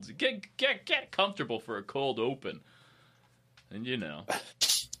Get comfortable for a cold open. And you know.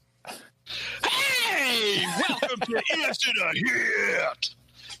 Hey, welcome to Is It a Hit?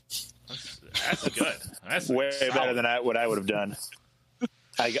 That's good. That's way solid. better than what I would have done.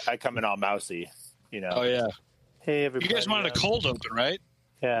 I come in all mousy, you know. Oh yeah. Hey everybody. You guys wanted a cold open, right?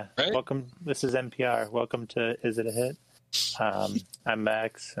 Yeah. Right? Welcome. This is NPR. Welcome to Is It a Hit? I'm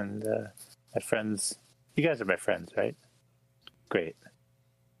Max, and my friends. You guys are my friends, right? Great.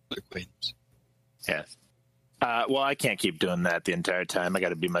 Yes. Well, I can't keep doing that the entire time. I got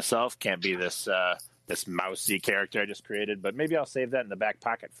to be myself. Can't be this mousy character I just created. But maybe I'll save that in the back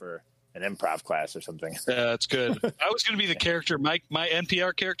pocket for an improv class or something. Yeah, that's good. I was going to be the character. My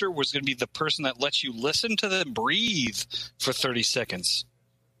NPR character was going to be the person that lets you listen to them breathe for 30 seconds.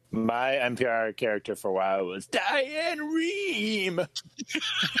 My NPR character for a while was Diane Rehm.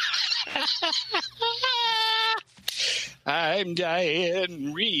 I'm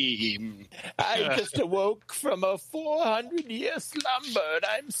Diane Rehm. I just awoke from a 400-year slumber, and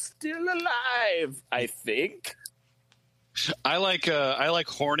I'm still alive, I think. I like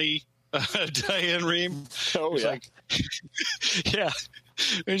horny Diane Rehm. Oh, It's yeah. like, yeah.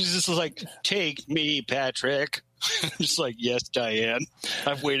 It's just like, take me, Patrick. Just like, yes, Diane.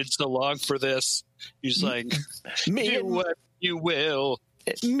 I've waited so long for this. He's like, do what you will.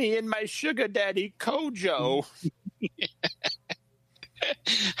 Me and my sugar daddy, Kojo.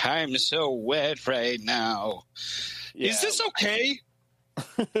 I'm so wet right now. Yeah. Is this okay?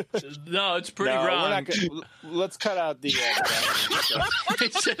 No, it's pretty No, wrong. we're not gonna, let's cut out the... We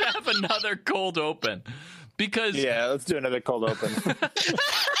should have another cold open. Because yeah, let's do another cold open.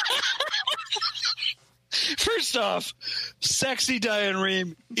 First off, sexy Diane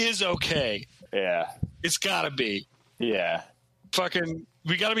Rehm is okay. Yeah. It's gotta be. Yeah. Fucking,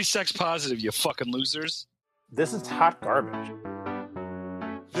 we gotta be sex positive, you fucking losers. This is hot garbage.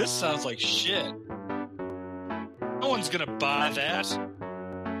 This sounds like shit. No one's gonna buy that.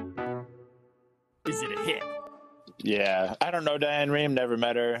 is it a hit? Yeah. I don't know Diane Rehm, never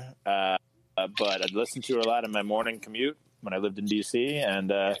met her. But I'd listened to her a lot in my morning commute when I lived in D.C.,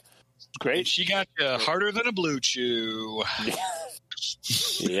 and great. And she got you harder than a blue chew.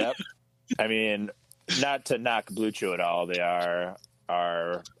 Yep. I mean, not to knock Blue Chew at all. They are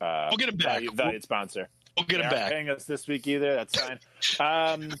our We'll get 'em back. valued sponsor. We'll get They him aren't back. paying us this week either. That's fine.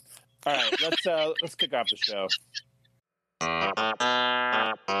 All right, let's kick off the show.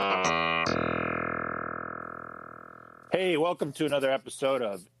 Hey, welcome to another episode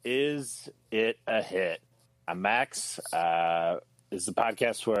of Is It a Hit? I'm Max. This is a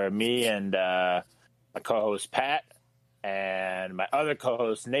podcast where me and my co-host Pat and my other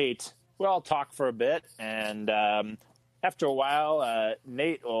co-host Nate, we'll all talk for a bit, and after a while,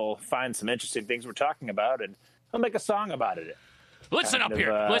 Nate will find some interesting things we're talking about, and he'll make a song about it. Listen up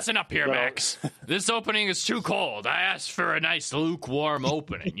here, little- Max. This opening is too cold. I asked for a nice lukewarm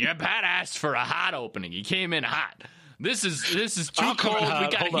opening. Your Pat asked for a hot opening. You came in hot. This is too I'll come in cold. hot.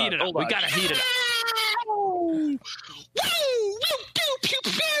 We gotta Hold heat on, it up. hold We on. gotta heat it up.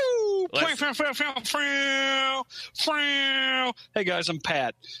 Hey guys, I'm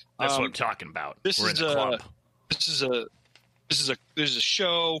Pat. That's what I'm talking about. This We're is in the club. This is a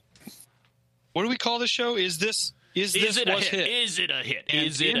show. What do we call this show? Is this Is it a hit? Is it a hit? And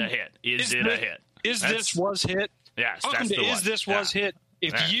Is it a hit? Is it a hit? Is That's- this was hit? Yes, Welcome that's to the Is one. This Was Yeah. Hit?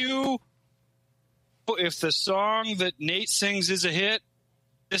 If the song that Nate sings is a hit,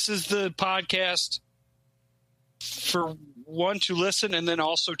 this is the podcast for one to listen and then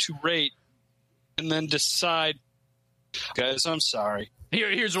also to rate and then decide. Guys, I'm sorry.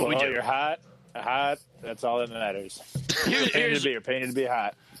 Here's what Well, we do. you're hot. That's all that matters. You're painted to be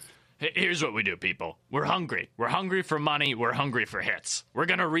hot. Here's what we do, people. We're hungry. We're hungry for money. We're hungry for hits. We're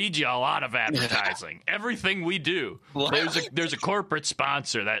gonna read you a lot of advertising. Everything we do, there's a corporate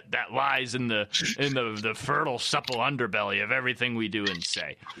sponsor that lies in the fertile, supple underbelly of everything we do and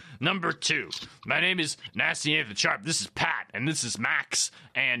say. Number 2, my name is Nasty Nathan Sharp. This is Pat, and this is Max,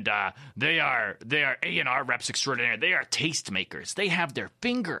 and they are A&R reps extraordinaire. They are tastemakers. They have their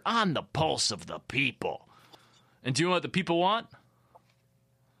finger on the pulse of the people. And do you know what the people want?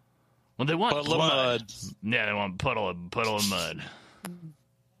 Well, they want Puddle of blood. mud. Yeah, they want puddle of mud. Puddle of mud.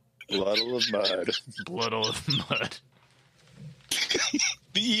 Puddle of mud.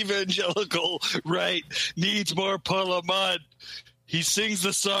 The evangelical right needs more puddle of mud. He sings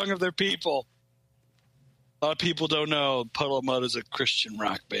the song of their people. A lot of people don't know Puddle of Mud is a Christian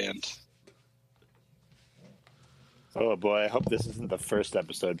rock band. Oh boy, I hope this isn't the first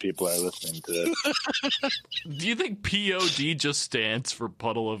episode people are listening to this. Do you think POD just stands for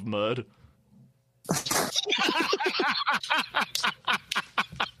puddle of mud?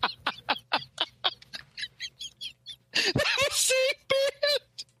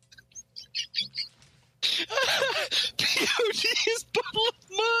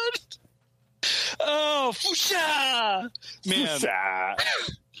 Man, Fuchsia.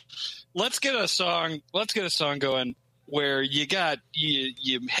 let's get a song going where you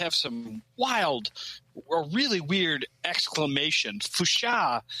have some wild or really weird exclamation.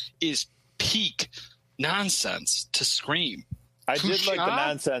 Fuchsia is peak nonsense to scream. I did like the Fuchsia?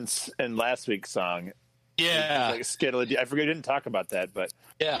 nonsense in last week's song. Yeah. Like Skittle. I forget we didn't talk about that, but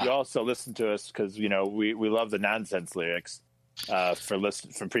Yeah. you also listen to us because we love the nonsense lyrics.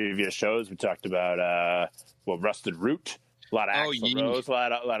 From previous shows, we talked about Rusted Root, a lot of Axl Rose, a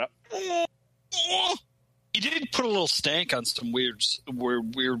lot of. He did put a little stank on some weird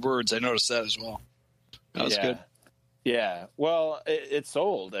words. I noticed that as well. That was good. Yeah. Well, it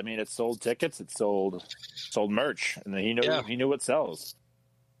sold. I mean, it sold tickets. It sold merch, and he knew what sells.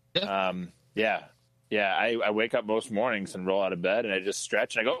 Yeah. Yeah. I wake up most mornings and roll out of bed, and I just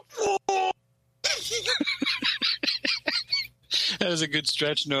stretch, and I go. That is a good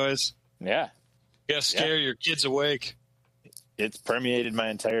stretch noise. Yeah. You gotta scare your kids awake. It's permeated my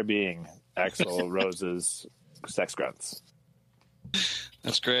entire being. Axl Rose's sex grunts.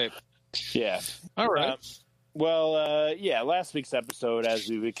 That's great. Yeah. All right. Last week's episode, as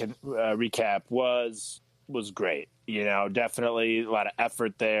we can recap, was great. Definitely a lot of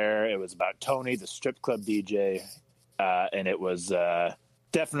effort there. It was about Tony, the strip club DJ, and it was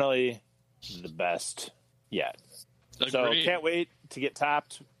definitely the best yet. Agreed. So can't wait to get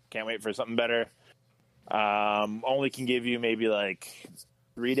topped. Can't wait for something better. Only can give you maybe like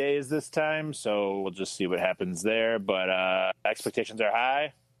 3 days this time, so we'll just see what happens there. But expectations are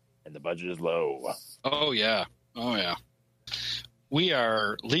high, and the budget is low. Oh yeah. We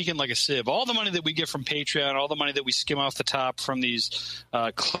are leaking like a sieve. All the money that we get from Patreon, all the money that we skim off the top from these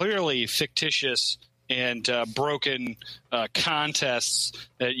clearly fictitious and broken contests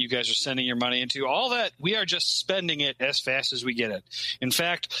that you guys are sending your money into, all that, we are just spending it as fast as we get it. In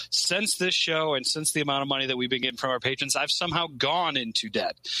fact, since this show and since the amount of money that we've been getting from our patrons, I've somehow gone into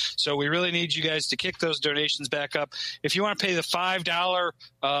debt. So we really need you guys to kick those donations back up. If you want to pay the $5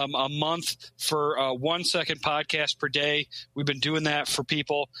 a month for a 1 second podcast per day, we've been doing that for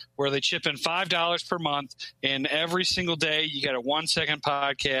people where they chip in $5 per month, and every single day you get a 1 second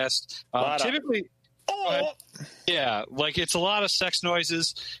podcast. Typically... Yeah, like it's a lot of sex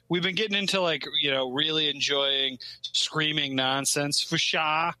noises. We've been getting into really enjoying screaming nonsense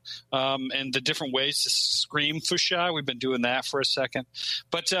fuchsia, and the different ways to scream fuchsia. We've been doing that for a second.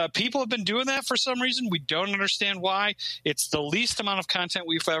 But people have been doing that for some reason. We don't understand why. It's the least amount of content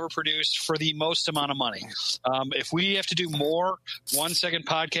we've ever produced for the most amount of money. If we have to do more 1 second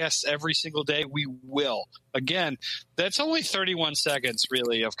podcasts every single day, we will. Again, that's only 31 seconds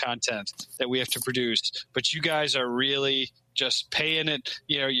really of content that we have to produce. But you guys are really just paying it.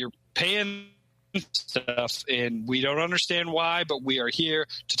 You're paying stuff, and we don't understand why, but we are here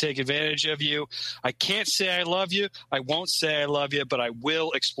to take advantage of you. I can't say I love you. I won't say I love you, but I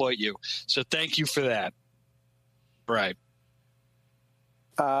will exploit you. So thank you for that. Right.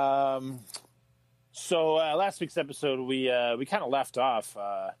 So last week's episode, we kind of left off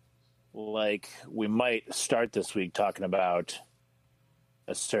like we might start this week talking about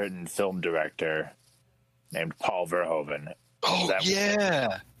a certain film director named Paul Verhoeven.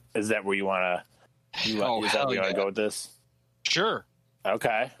 Is that where you want to go with this? Sure.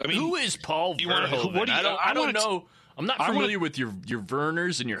 Okay. I mean, who is Paul Verhoeven? I don't know. I'm not familiar with your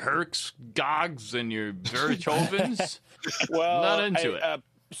Werners and your Herks, Gogs, and your Verhovens. Well, not into it.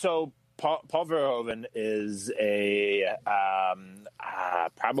 So Paul Verhoeven is a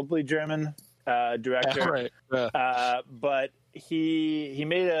probably German director, right? But he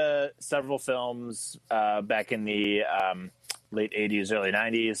made several films back in the late 80s, early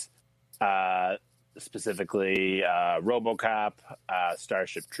 90s, specifically RoboCop,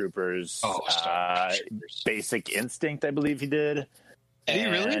 Starship Troopers, Basic Instinct, I believe he did. Did he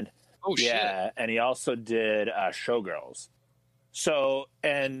really? Oh, yeah, shit. And he also did Showgirls. So,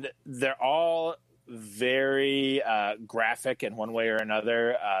 and they're all very graphic in one way or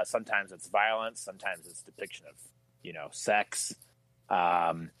another. Sometimes it's violence, sometimes it's depiction of, sex.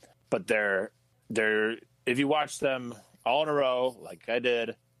 But they're if you watch them all in a row, like I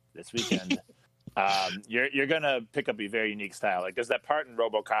did this weekend, you're gonna pick up a very unique style. Like there's that part in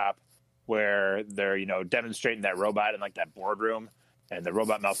RoboCop where they're demonstrating that robot in like that boardroom, and the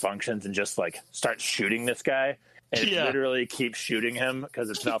robot malfunctions and just like starts shooting this guy. And it literally keeps shooting him because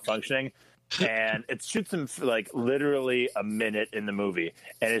it's malfunctioning. And it shoots him for like literally a minute in the movie.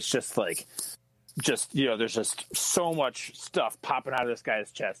 And it's just like, there's just so much stuff popping out of this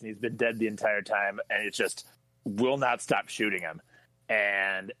guy's chest. And he's been dead the entire time. And it just will not stop shooting him.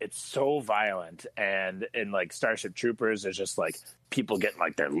 And it's so violent. And in like Starship Troopers, there's just like people getting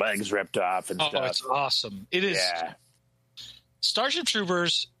like their legs ripped off and stuff. Oh, it's awesome. It is. Yeah. Starship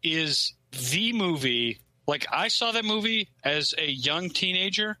Troopers is the movie. Like, I saw that movie as a young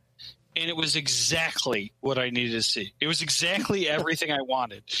teenager, and it was exactly what I needed to see. It was exactly everything I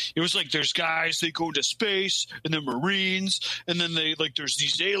wanted. It was like, there's guys, they go into space, and they're Marines, and then they, like, there's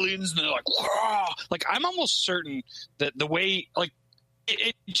these aliens, and they're like, whoa! Like, I'm almost certain that the way, like,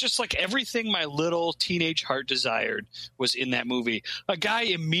 it just like everything my little teenage heart desired was in that movie. A guy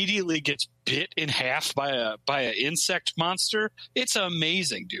immediately gets bit in half by an insect monster. It's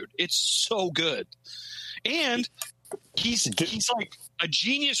amazing, dude. It's so good. And he's like a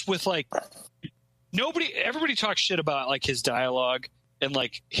genius with like everybody talks shit about like his dialogue and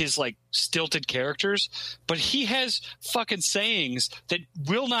like his like stilted characters, but he has fucking sayings that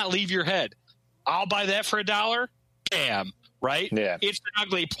will not leave your head. I'll buy that for $1. Bam. Right? Yeah. It's an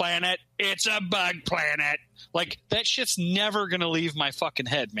ugly planet. It's a bug planet. Like, that shit's never going to leave my fucking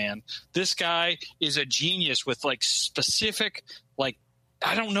head, man. This guy is a genius with like specific, like,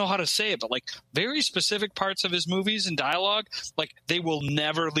 I don't know how to say it, but like very specific parts of his movies and dialogue, like they will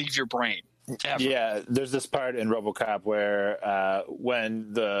never leave your brain. Ever. Yeah, there's this part in RoboCop where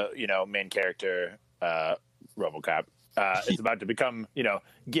when the main character RoboCop is about to become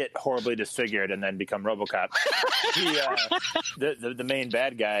get horribly disfigured and then become RoboCop. He, the main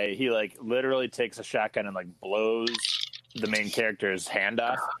bad guy, he like literally takes a shotgun and like blows the main character's hand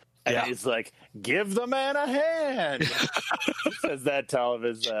off. And he's like, "Give the man a hand." He says that to all of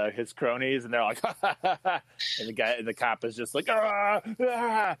his cronies, and they're like, and the cop is just like, ah,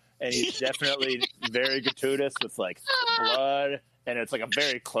 ah. And he's definitely very gratuitous with like blood, and it's like a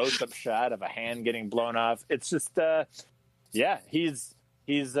very close-up shot of a hand getting blown off. It's just, it's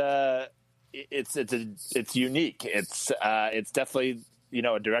unique. It's definitely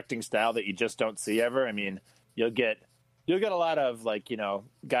a directing style that you just don't see ever. I mean, you'll get a lot of like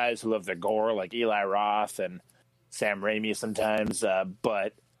guys who love their gore, like Eli Roth and Sam Raimi sometimes,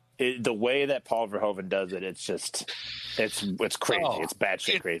 but the way that Paul Verhoeven does it, it's just it's crazy. It's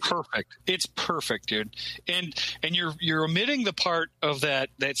batshit crazy. Perfect. It's perfect, dude. And you're omitting the part of that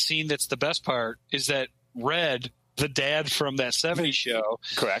scene that's the best part is that Red, the dad from that 70s show.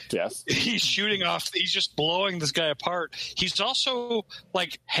 Correct, yes. He's shooting off. He's just blowing this guy apart. He's also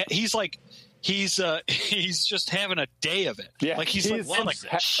like he's just having a day of it. Yeah, like he's having so much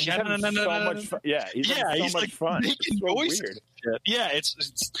fun. Yeah, he's having so much fun. Making so noises. Weird. Yeah, it's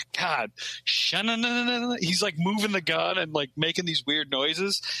God. He's like moving the gun and like making these weird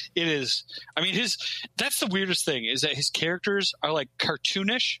noises. It is. I mean, that's the weirdest thing is that his characters are like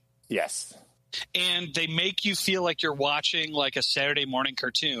cartoonish. Yes. And they make you feel like you're watching like a Saturday morning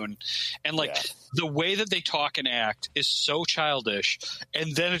cartoon. And like the way that they talk and act is so childish.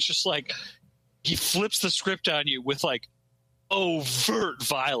 And then it's just like he flips the script on you with like overt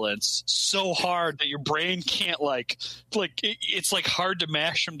violence so hard that your brain can't it's like hard to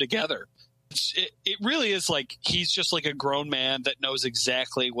mash them together. It really is like he's just like a grown man that knows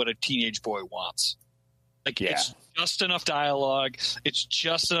exactly what a teenage boy wants. It's just enough dialogue. It's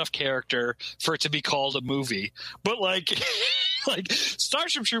just enough character for it to be called a movie. But like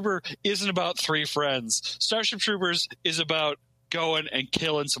Starship Trooper isn't about three friends. Starship Troopers is about going and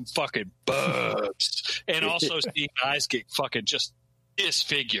killing some fucking bugs and also seeing guys get fucking just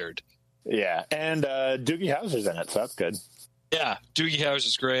disfigured. Yeah, and Doogie Howser's in it, so that's good. Yeah, Doogie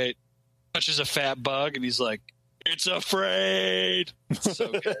Howser's great. Touches a fat bug and he's like, "It's afraid." It's so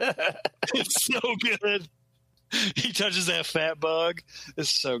good. It's so good. He touches that fat bug.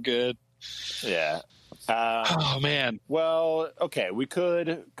 It's so good. Yeah. Oh, man. Well, okay, we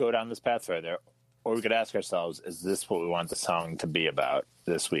could go down this path further, or we could ask ourselves, is this what we want the song to be about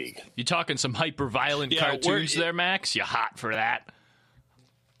this week? You talking some hyper-violent cartoons there, Max? You hot for that?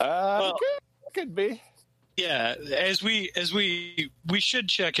 Could be. Yeah, as we should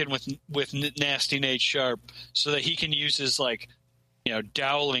check in with Nasty Nate Sharp so that he can use his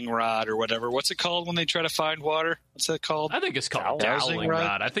dowling rod or whatever. What's it called when they try to find water? What's that called? I think it's called dowling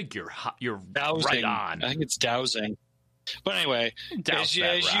rod. I think you're dowsing. Right on. I think it's dowsing. But anyway, as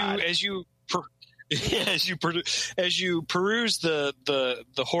you peruse the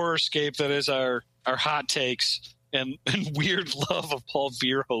horrorscape that is our hot takes and weird love of Paul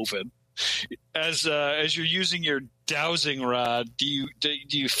Verhoeven. As you're using your dowsing rod, do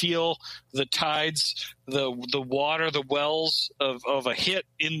you feel the tides, the water, the wells of a hit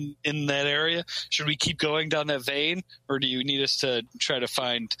in that area? Should we keep going down that vein, or do you need us to try to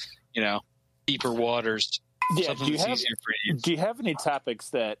find deeper waters? Yeah. Do you have any topics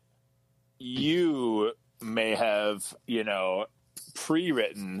that you may have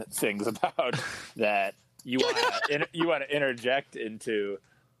pre-written things about that you want to interject into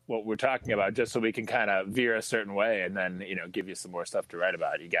what we're talking about, just so we can kind of veer a certain way, and then give you some more stuff to write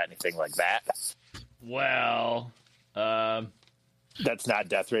about. You got anything like that? Well, that's not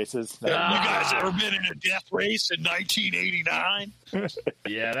death races. You guys ever been in a death race in 1989?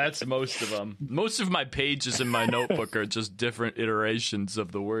 Yeah, that's most of them. Most of my pages in my notebook are just different iterations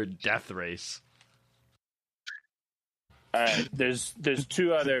of the word death race. All right, there's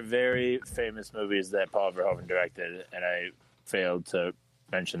two other very famous movies that Paul Verhoeven directed, and I failed to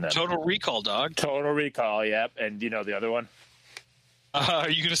mention them. Total Recall, dog. Total Recall, yep. And do you know the other one? Are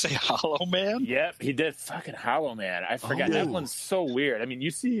you going to say Hollow Man? Yep, he did fucking Hollow Man. I forgot. Oh. That one's so weird. I mean,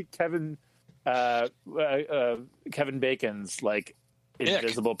 you see Kevin Bacon's like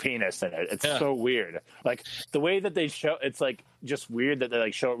invisible penis in it. It's so weird. Like the way that they show it's like just weird that they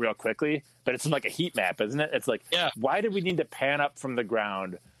like show it real quickly, but it's like a heat map, isn't it? It's like, why did we need to pan up from the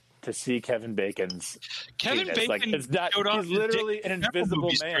ground to see Kevin Bacon's Kevin penis? Bacon Like, it's not, he's literally an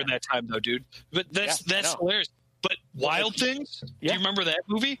invisible man during that time, though, dude. But that's hilarious. But Wild Things, do you remember that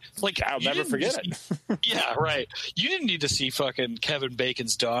movie? Like, I'll never forget it. Yeah, right. You didn't need to see fucking Kevin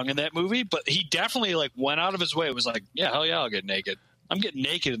Bacon's dong in that movie, but he definitely like went out of his way. It was like, yeah, hell yeah, I'll get naked. I'm getting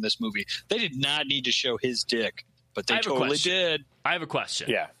naked in this movie. They did not need to show his dick, but they totally did. I have a question.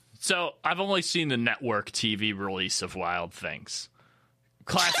 Yeah. So I've only seen the network TV release of Wild Things.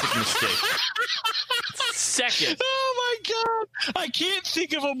 Classic mistake. Second. Oh my God. I can't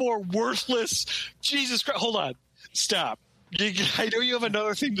think of a more worthless. Jesus Christ. Hold on. Stop. I know you have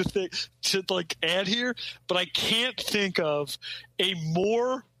another thing to add here, but I can't think of a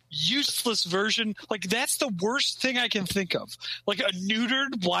more useless version. Like, that's the worst thing I can think of. Like a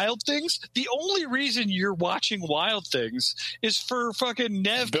neutered Wild Things. The only reason you're watching Wild Things is for fucking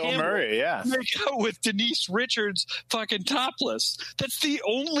Nev Bill Campbell Murray, yeah. make out with Denise Richards fucking topless. That's the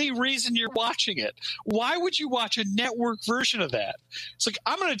only reason you're watching it. Why would you watch a network version of that? It's like,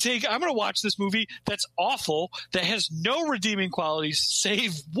 I'm going to watch this movie that's awful, that has no redeeming qualities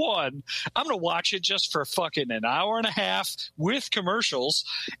save one. I'm going to watch it just for fucking an hour and a half with commercials,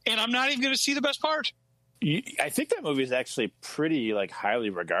 and I'm not even going to see the best part. I think that movie is actually pretty like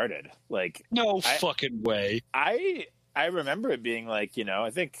highly regarded. Like, no fucking way. I remember it being like, I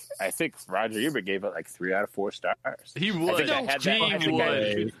think Roger Ebert gave it like 3 out of 4 stars. He would.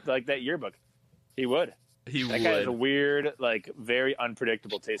 Like that yearbook. He would. That guy has a weird, like very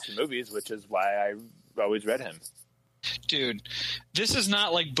unpredictable taste in movies, which is why I always read him. Dude, this is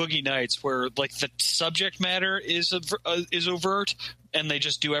not like Boogie Nights where like the subject matter is overt and they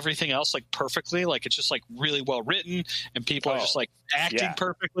just do everything else like perfectly. Like it's just like really well written and people are just like acting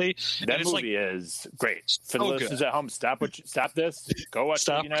perfectly. That movie is great. For the listeners at home, stop this. Go watch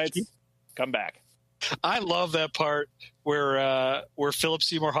Boogie Nights. Come back. I love that part where Philip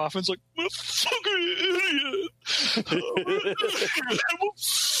Seymour Hoffman's like, I'm a fucking idiot. I'm a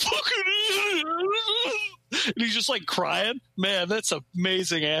fucking idiot. And he's just like crying. Man, that's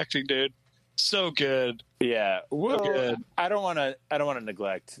amazing acting, dude. So good. Yeah. Well, I don't want to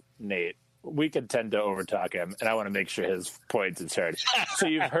neglect Nate. We could tend to overtalk him, and I want to make sure his points is heard. So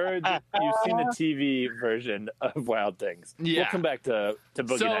you've seen the TV version of Wild Things. Yeah. We'll come back to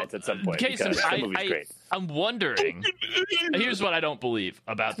Boogie Nights at some point because the movie's great. I'm wondering. Here's what I don't believe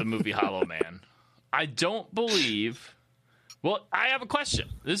about the movie Hollow Man. I don't believe. Well, I have a question.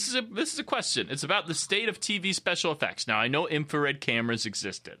 This is a question. It's about the state of TV special effects. Now, I know infrared cameras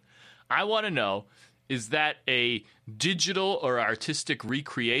existed. I want to know, is that a digital or artistic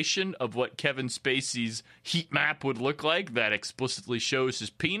recreation of what Kevin Spacey's heat map would look like that explicitly shows his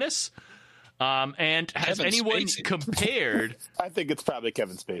penis? And has anyone compared? I think it's probably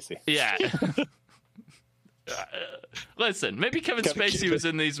Kevin Spacey. Yeah. Listen, maybe Kevin Spacey was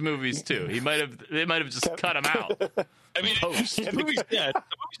in these movies too. They might have just cut him out. I mean, the movie's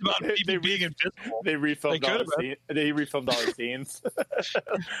about people being invisible. They refilmed all the scenes,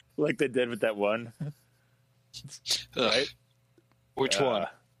 like they did with that one. Right? Which one?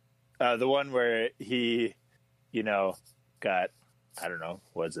 The one where he, got, I don't know,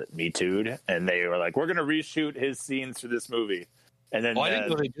 was it Me Too'd? And they were like, we're going to reshoot his scenes for this movie. And then I didn't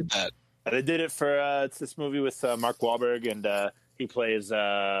know they did that. They did it for it's this movie with Mark Wahlberg, and he plays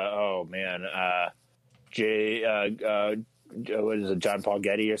what is it, John Paul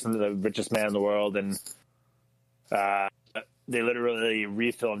Getty or something, the richest man in the world, and they literally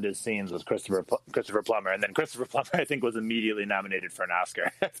refilmed his scenes with Christopher Plummer, and then Christopher Plummer, I think, was immediately nominated for an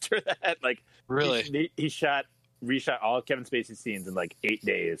Oscar after that. Like, really, he reshot all of Kevin Spacey's scenes in like 8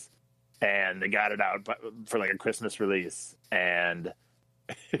 days, and they got it out for like a Christmas release, and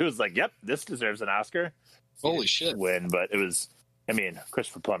it was like, yep, this deserves an Oscar. Holy shit! Win, but it was,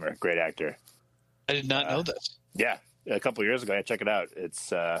 Christopher Plummer, great actor. I did not know this. Yeah, a couple years ago. I check it out.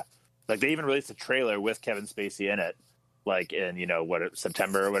 It's like they even released a trailer with Kevin Spacey in it, like in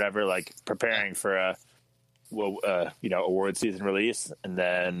September or whatever, like preparing for a award season release, and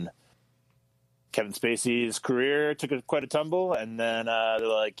then Kevin Spacey's career took quite a tumble, and then they're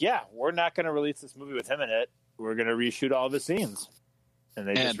like, "Yeah, we're not going to release this movie with him in it. We're going to reshoot all of his scenes," and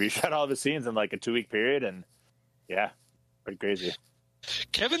they just reshot all of his scenes in like a 2-week period, and yeah, pretty crazy.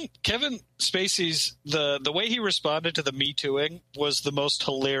 Kevin Spacey's the way he responded to the Me Tooing was the most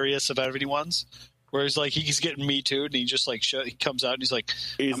hilarious of anyone's. Where he's like, he's getting Me Too'd, and he just like he comes out and he's like,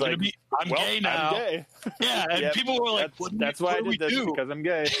 I'm gay now. I'm gay. Yeah, and people were like, that's why I did this, because I'm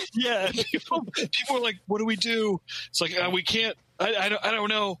gay. Yeah, people were like, what do we do? It's like we can't. I don't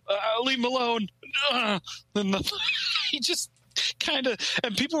know. I'll leave him alone. And he just kind of,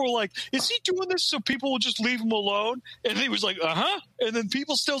 and people were like, is he doing this so people will just leave him alone? And he was like, and then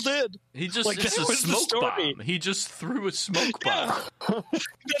people still did. He just, like, it's a smoke bomb. He just threw a smoke bomb.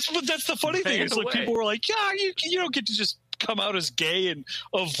 That's the funny thing. It's like people were like, yeah, you don't get to just come out as gay and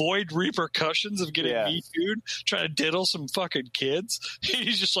avoid repercussions of getting Me Too'd, trying to diddle some fucking kids.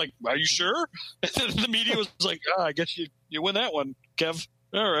 He's just like, are you sure? And then the media was like, I guess you win that one, Kev.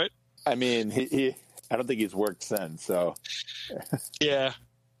 All right. I mean, he I don't think he's worked since, so. Yeah.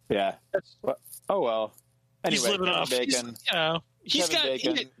 Oh, well. Anyway, he's living off. Bacon. He's got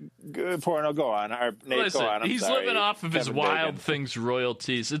Bacon. Good porno. Go on. Nate, go on. He's living off of his Wild Things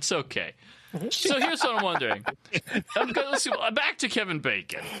royalties. It's okay. So here's what I'm wondering. Back to Kevin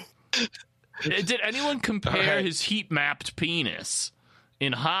Bacon. Did anyone compare his heat-mapped penis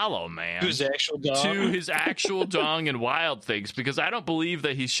in Hollow Man to his actual dong in Wild Things? Because I don't believe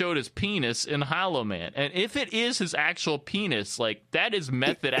that he showed his penis in Hollow Man. And if it is his actual penis, like, that is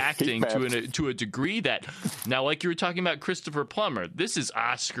method acting to a degree that, now, like you were talking about Christopher Plummer, this is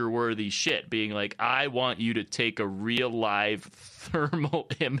Oscar-worthy shit, being like, I want you to take a real live thermal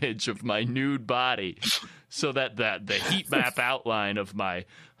image of my nude body so that the heat map outline of my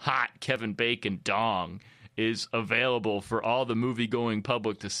hot Kevin Bacon dong is available for all the movie-going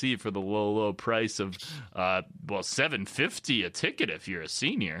public to see for the low price of, $7.50 a ticket if you're a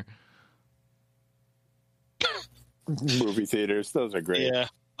senior. Movie theaters, those are great. Yeah,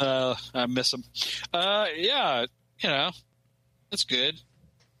 I miss them. Yeah, that's good.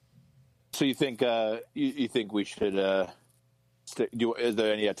 So you think you think we should? Is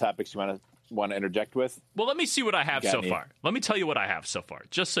there any topics you want to interject with? Well, let me see what I have so far. Let me tell you what I have so far,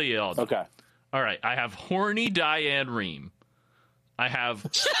 just so you all know. Okay. All right, I have horny Diane Rehm. I have.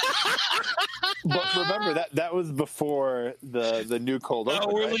 But remember that was before the new cold open.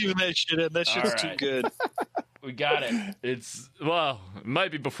 Oh, we're leaving that shit in. That shit's too good. We got it. It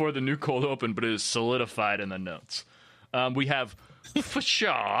might be before the new cold open, but it is solidified in the notes. We have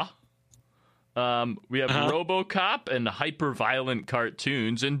Fashaw. We have RoboCop and hyper-violent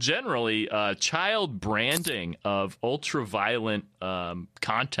cartoons, and generally child branding of ultra-violent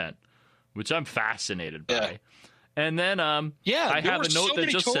content, which I'm fascinated by. Yeah. And then I have a note that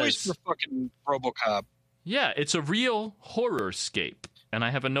just says for fucking RoboCop. Yeah, it's a real horror-scape. And I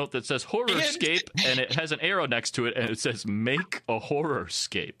have a note that says horror-scape, and it has an arrow next to it, and it says make a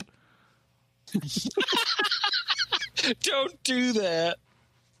horror-scape. Don't do that.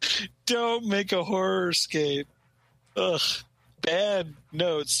 Don't make a horror-scape. Ugh. Bad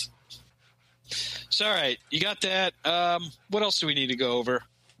notes. So, all right, you got that. What else do we need to go over?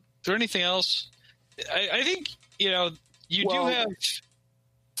 Is there anything else? I think, you do have...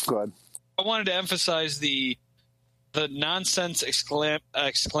 Go ahead. I wanted to emphasize the nonsense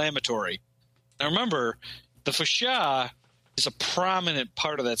exclamatory. Now, remember, the Fasha is a prominent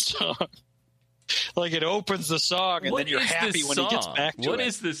part of that song. Like, it opens the song, and then you're happy when he gets back to it. What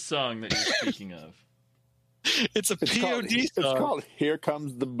is this song that you're speaking of? It's POD song. It's called Here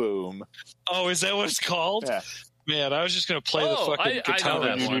Comes the Boom. Oh, is that what it's called? Yeah. Man, I was just going to play the fucking guitar.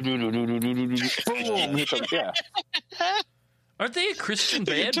 I know that one. Yeah. Aren't they a Christian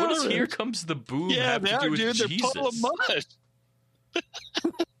band? What does Here Comes the Boom have to do with Jesus? They're Puddle of Mud.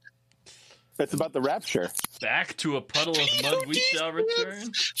 It's about the rapture. Back to a puddle of mud we shall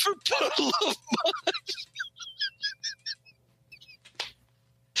return. For Puddle of Mud.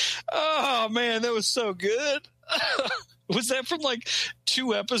 Oh, man, that was so good. Was that from like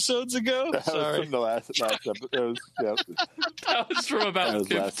 2 episodes ago? That was from the last episode. That was from about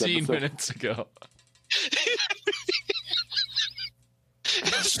 15 minutes ago.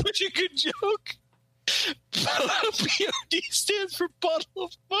 Such a good joke. POD stands for Puddle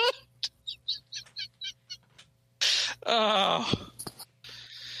of Mud. Oh,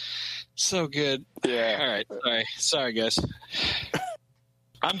 so good. Yeah. All right. Sorry guys.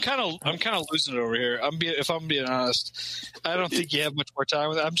 I'm kind of losing it over here. If I'm being honest, I don't think you have much more time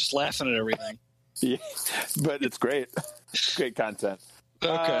with it. I'm just laughing at everything. Yeah, but it's great. Great content.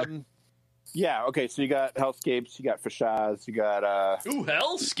 Okay. Yeah, okay, so you got Hellscapes, you got Fashaz, you got Ooh,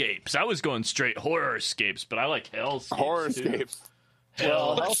 Hellscapes. I was going straight Horrorscapes, but I like Hellscapes. Horrorscapes.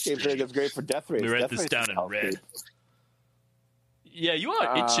 Well, Hellscapes I think is great for Death Race. We write Death this Race down is in Hellscape. red. Yeah, you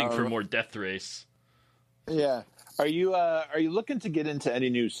are itching for more Death Race. Yeah. Are you looking to get into any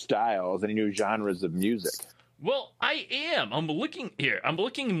new styles, any new genres of music? Well, I am. I'm looking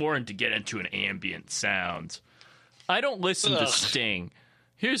more to get into an ambient sound. I don't listen to Sting.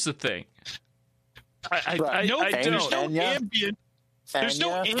 Here's the thing. I don't. There's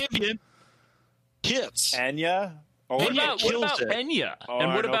no ambient hits. Enya? What about Enya?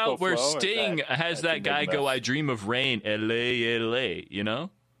 And what about where Flow? Sting has that guy go, "I dream of rain, L.A., L.A.," you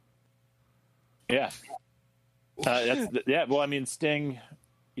know? Yeah. Well, I mean, Sting,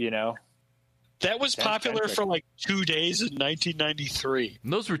 you know. That was popular for like 2 days in 1993.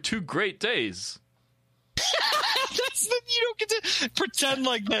 And those were 2 great days. You don't get to pretend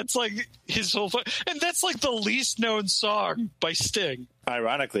like that's like his whole and that's like the least known song by Sting.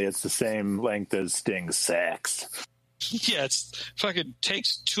 Ironically, it's the same length as Sting's sax. Yeah, it's fucking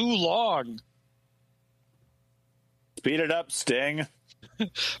takes too long. Speed it up, Sting.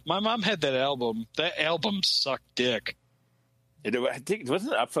 My mom had that album. That album sucked dick. I think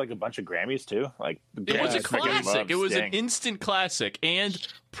wasn't it up for like a bunch of Grammys too? Like it was a freaking classic. love It was Sting. an instant classic, and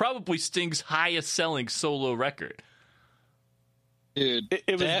probably Sting's highest selling solo record. Dude,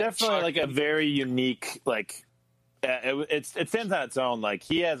 It was definitely like a very unique, like it stands on its own. Like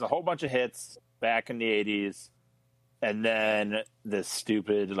he has a whole bunch of hits back in the '80s, and then this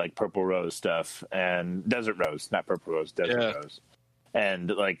stupid like Purple Rose stuff and Desert Rose, not Purple Rose, Desert Rose.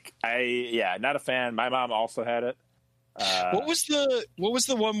 And like not a fan. My mom also had it. What was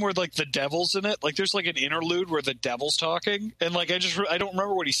the one where like the devil's in it? Like there's like an interlude where the devil's talking, and like I don't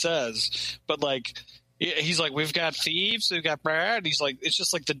remember what he says, but like he's like, "We've got thieves, we've got Brad." And he's like, it's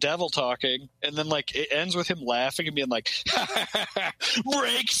just like the devil talking, and then like it ends with him laughing and being like,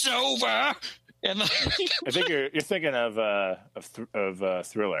 "Break's over." And I think you're thinking of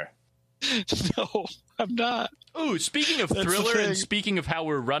Thriller. No, I'm not. Ooh, speaking of Thriller and speaking of how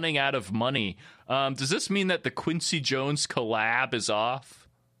we're running out of money, does this mean that the Quincy Jones collab is off?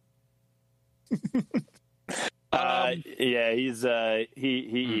 Yeah, he's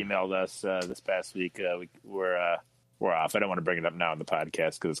he emailed us this past week. We're off. I don't want to bring it up now on the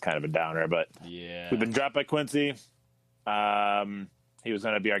podcast because it's kind of a downer, but we've been dropped by Quincy. He was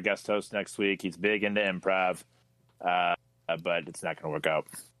going to be our guest host next week. He's big into improv, but it's not going to work out.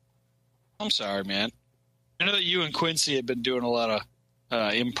 I'm sorry, man. I know that you and Quincy have been doing a lot of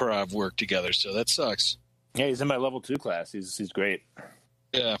improv work together, so that sucks. Yeah, he's in my level 2 class. He's great.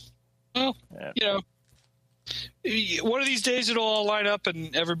 Yeah. Well, you know, one of these days it'll all line up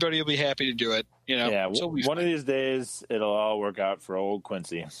and everybody will be happy to do it. You know. Yeah. One of these days it'll all work out for old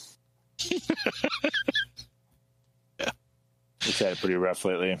Quincy. He's had it pretty rough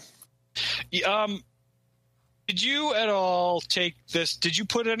lately. Did you at all take this? Did you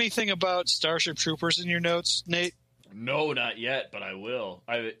put anything about Starship Troopers in your notes, Nate? No, not yet, but I will.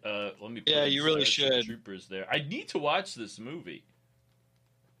 Let me. Put you really should. Troopers there. I need to watch this movie.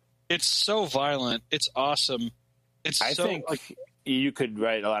 It's so violent. It's awesome. I think you could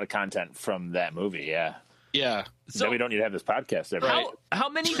write a lot of content from that movie. Yeah. Yeah. So we don't need to have this podcast every night. How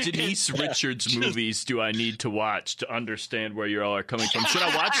many Denise Richards movies do I need to watch to understand where you all are coming from? Should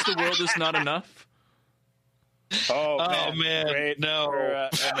I watch The World Is Not Enough? Oh man. Great. No.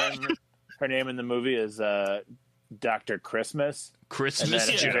 Her name in the movie is Dr. Christmas. Christmas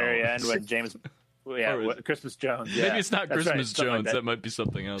and then Jones. At the very end, when James, Christmas Jones. Yeah, maybe it's not that's Christmas right, Jones. Like that might be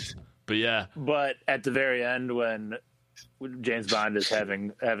something else. But yeah. But at the very end, when James Bond is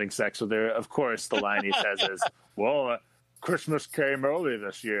having sex with her, of course, the line he says is, "Well, Christmas came early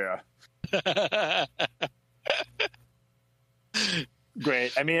this year."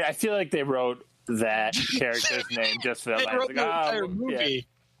 Great. I mean, I feel like they wrote that character's name just for that line. Wrote Like, the entire movie.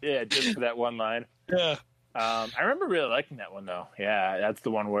 Yeah, just for that one line. Yeah. I remember really liking that one though. Yeah, that's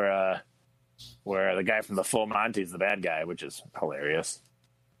the one where the guy from the Full Monty's the bad guy, which is hilarious.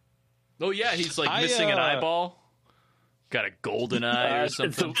 Oh yeah, he's like missing an eyeball. Got a golden eye or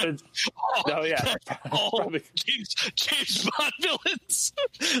something. Probably. James Bond villains.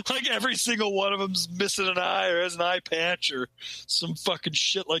 Like every single one of them's missing an eye or has an eye patch or some fucking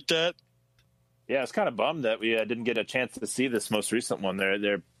shit like that. Yeah, I was kind of bummed that we didn't get a chance to see this most recent one.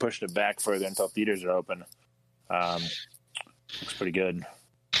 They're pushing it back further until theaters are open. Looks pretty good.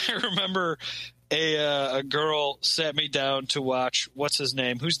 I remember a girl sat me down to watch, what's his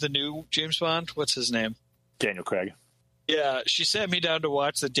name? Who's the new James Bond? What's his name? Daniel Craig. Yeah, she sat me down to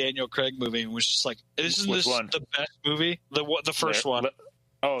watch the Daniel Craig movie and was just like, "Isn't this the best movie? The first one."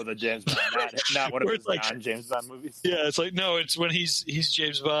 Oh, the James Bond, not one of his like, non-James Bond movies. Yeah, it's like, no, it's when he's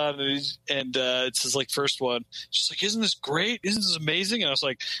James Bond and it's his like first one. She's like, "Isn't this great? Isn't this amazing?" And I was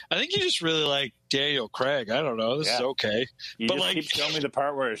like, "I think you just really like Daniel Craig. I don't know. This is okay." You but just like, keep showing me the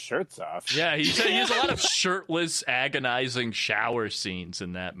part where his shirt's off. Yeah, he has a lot of shirtless, agonizing shower scenes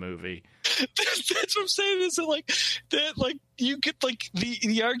in that movie. That's what I'm saying. Is that like you get like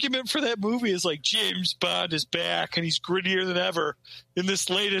the argument for that movie is like James Bond is back and he's grittier than ever. In this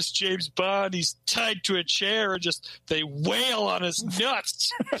latest James Bond, he's tied to a chair and just they wail on his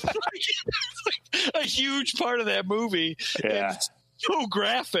nuts. Like a huge part of that movie. Yeah. It's so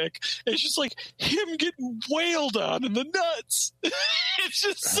graphic. It's just like him getting wailed on in the nuts. It's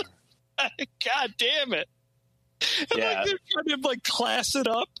just God damn it. And like they're trying to like class it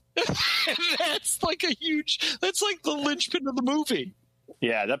up. And that's like that's like the linchpin of the movie.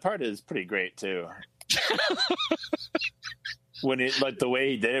 Yeah, that part is pretty great too. When it like the way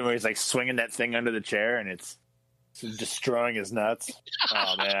he did it, where he's like swinging that thing under the chair and it's destroying his nuts.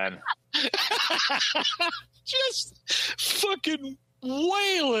 Oh man. Just fucking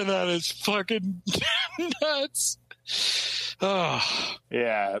wailing on his fucking nuts. Oh.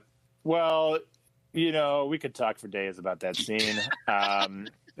 Yeah. Well, we could talk for days about that scene.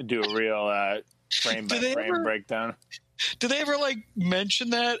 Do a real frame by frame breakdown. Do they ever like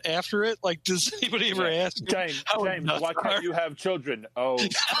mention that after it? Like, does anybody ever ask James, why can't you have children? Oh,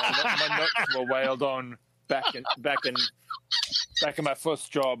 my nuts were wailed on back in my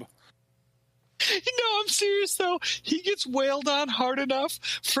first job. No, I'm serious though. He gets wailed on hard enough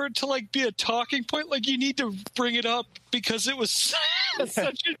for it to like be a talking point. Like you need to bring it up because it was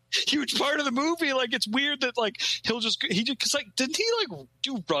such a huge part of the movie. Like it's weird that like because like didn't he like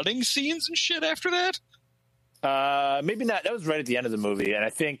do running scenes and shit after that? Maybe not. That was right at the end of the movie, and I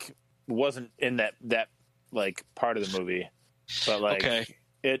think wasn't in that like part of the movie. But like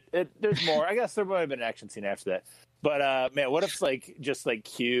it there's more. I guess there might have been an action scene after that. But man, what if like just like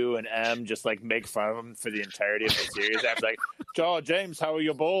Q and M just like make fun of him for the entirety of the series? After like, James, how are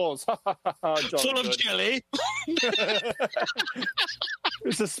your balls? Full of jelly.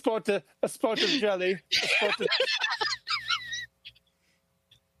 It's a spot of jelly.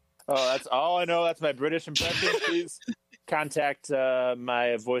 Oh, that's all I know. That's my British impression. Please contact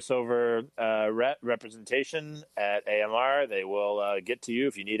my voiceover representation at AMR. They will get to you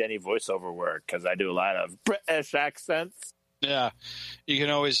if you need any voiceover work because I do a lot of British accents. Yeah. You can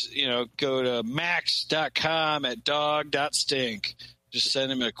always, go to max.com at dog.stink. Just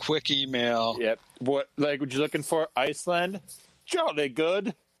send him a quick email. Yep. What language you looking for? Iceland? Jolly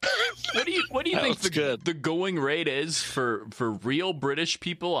good. What do you think the going rate is for real British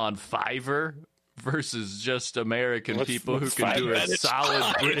people on Fiverr versus just American people who can do a solid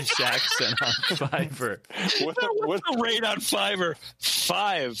British accent on Fiverr? What's the rate on Fiverr?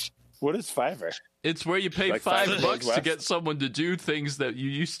 5. What is Fiverr? It's where you pay like $5 to get someone to do things that you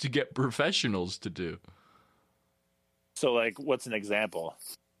used to get professionals to do. So, like, what's an example?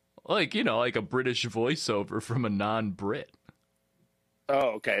 Like, like a British voiceover from a non-Brit.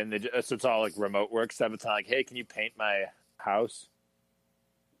 Oh, okay. And so it's all like remote work stuff. It's not like, hey, can you paint my house?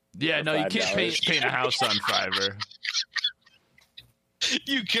 Yeah, no, you can't paint a house on Fiverr.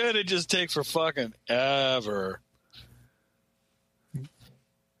 You could. It just take for fucking ever.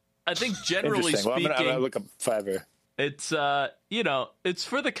 I think generally speaking, I'm gonna look up Fiverr. It's it's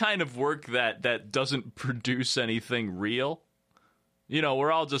for the kind of work that doesn't produce anything real.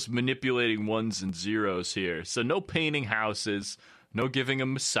 We're all just manipulating ones and zeros here. So no painting houses. No giving a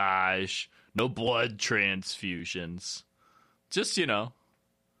massage, no blood transfusions. Just,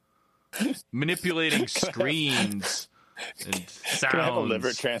 manipulating screens and sounds. Can I have a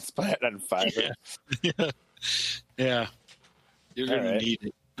liver transplant on Fiverr? Yeah. You're going to need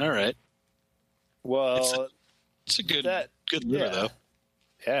it. All right. Well, it's a good liver, though.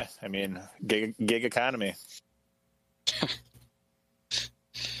 Yeah, I mean, gig economy.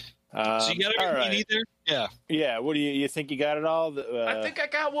 So you got everything you need there? Yeah. Yeah. What do you think you got it all? I think I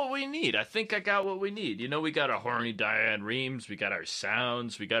got what we need. We got our horny Diane Reems. We got our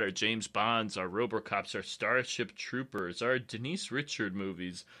sounds. We got our James Bonds, our Robocops, our Starship Troopers, our Denise Richard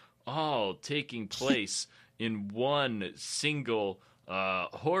movies, all taking place in one single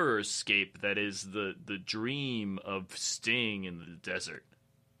horror-scape that is the dream of Sting in the desert.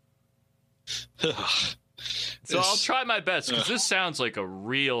 So I'll try my best because this sounds like a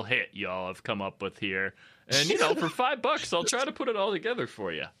real hit y'all have come up with here. And, for $5, I'll try to put it all together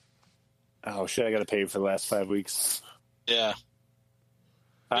for you. Oh shit! I got to pay for the last 5 weeks. Yeah.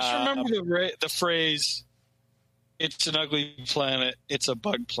 Just remember the phrase, "It's an ugly planet. It's a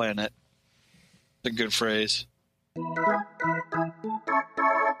bug planet." It's a good phrase.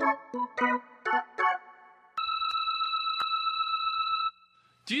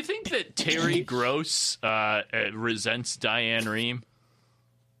 Do you think that Terry Gross resents Diane Rehm?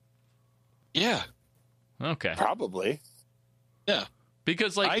 Yeah. Okay. Probably. Yeah.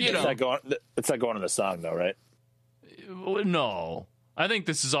 Because, like, it's not going in the song, though, right? No. I think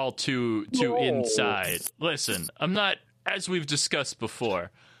this is all too inside. Listen, I'm not, as we've discussed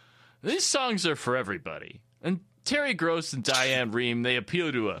before, these songs are for everybody. And Terry Gross and Diane Rehm, they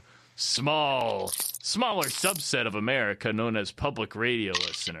appeal to a smaller subset of America known as public radio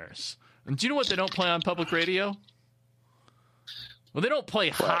listeners. And do you know what they don't play on public radio? Well, they don't play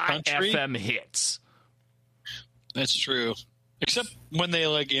hot FM hits. That's true. Except when they,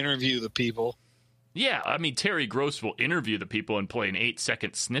 like, interview the people. Yeah, I mean, Terry Gross will interview the people and play an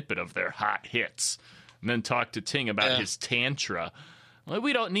 8-second snippet of their hot hits and then talk to Ting about his tantra. Like,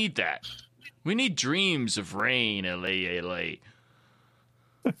 we don't need that. We need Dreams of Rain, L.A. Yodelady.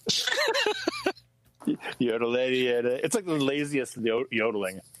 It's like the laziest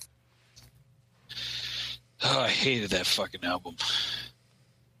yodeling. Oh, I hated that fucking album.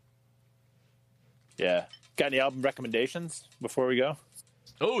 Yeah. Got any album recommendations before we go?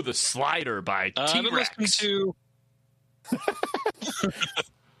 Oh, The Slider by T-Rex.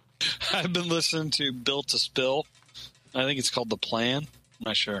 I've been listening to Built to Spill. I think it's called The Plan. I'm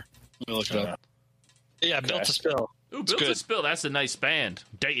not sure. Let me look it up. Yeah, okay. Built to Spill. Ooh, Built to Spill. That's a nice band.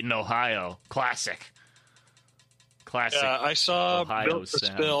 Dayton, Ohio. Classic. Yeah, I saw Ohio Built to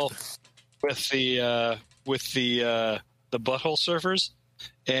Spill with the Butthole Surfers,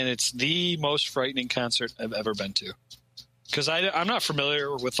 and it's the most frightening concert I've ever been to. Because I'm not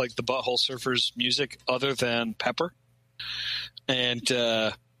familiar with, like, the Butthole Surfers music other than Pepper, and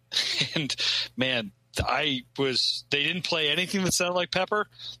man, they didn't play anything that sounded like Pepper.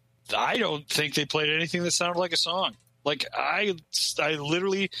 I don't think they played anything that sounded like a song. Like, I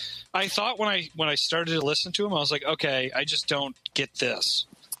literally, I thought when I started to listen to them, I was like, okay, I just don't get this.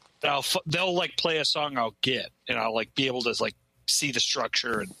 They'll like play a song I'll get, and I'll, like, be able to, like, see the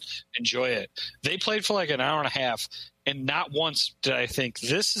structure and enjoy it. They played for like an hour and a half, and not once did I think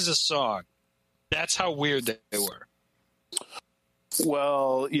this is a song. That's how weird they were.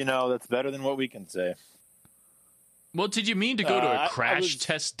 Well, that's better than what we can say. Well, did you mean to go to a Crash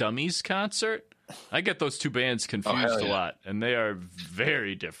Test Dummies concert? I get those two bands confused a lot, and they are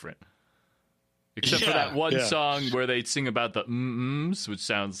very different. Except for that one song where they sing about the mm-ms, which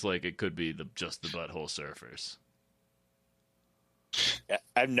sounds like it could be just the Butthole Surfers. Yeah,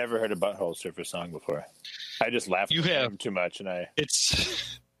 I've never heard a Butthole Surfer song before. I just laughed too much, and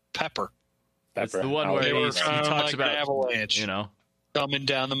It's Pepper. It's the one where he talks like about avalanche, coming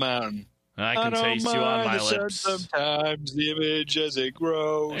down the mountain. I can taste you on my lips. Sometimes the image as it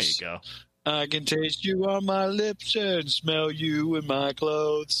grows. There you go. I can taste you on my lips and smell you in my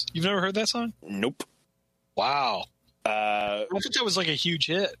clothes. You've never heard that song? Nope. Wow. I thought that was like a huge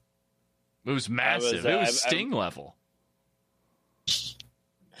hit. It was massive. It was Sting level.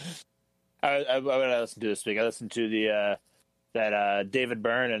 I listened to this week. I listened to that David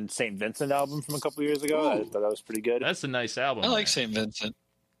Byrne and St. Vincent album from a couple years ago. I thought that was pretty good. That's a nice album. I like St. Vincent.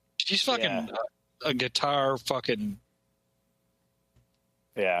 She's fucking a guitar fucking...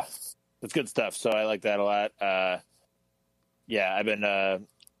 Yeah. It's good stuff, so I like that a lot. I've been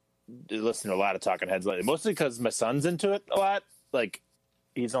listening to a lot of Talking Heads lately, mostly because my son's into it a lot. Like,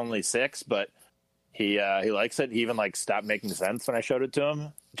 he's only 6, but he likes it. He even, like, stopped making sense when I showed it to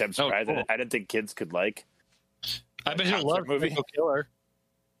him, which I'm surprised. Cool. I didn't think kids could like. I bet he'll love Psycho Killer.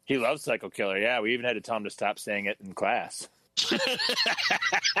 He loves Psycho Killer, yeah. We even had to tell him to stop saying it in class.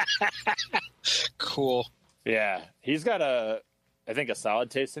 Cool. Yeah. He's got a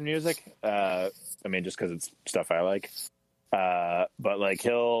solid taste in music. Just because it's stuff I like. But, like,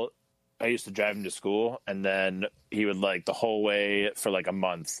 I used to drive him to school, and then he would, like, the whole way for, like, a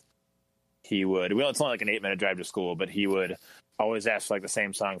month, it's only, like, an 8-minute drive to school, but he would always ask for, like, the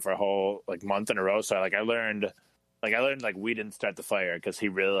same song for a whole, like, month in a row. So, I learned, We Didn't Start the Fire, because he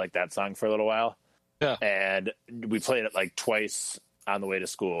really liked that song for a little while. Yeah. And we played it, like, twice on the way to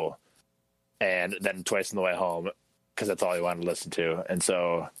school, and then twice on the way home, because that's all he wanted to listen to. And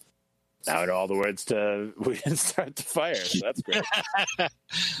so now I know all the words to We Didn't Start the Fire, so that's great.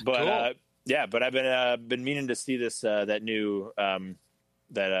 But cool. But I've been meaning to see this that new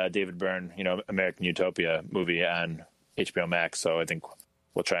that David Byrne, American Utopia movie on HBO Max, so I think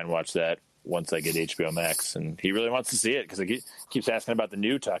we'll try and watch that once I get HBO Max. And he really wants to see it because he keeps asking about the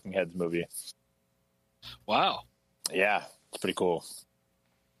new Talking Heads movie. Wow. Yeah, it's pretty cool.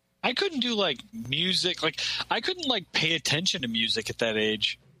 I couldn't do like music. Like I couldn't like pay attention to music at that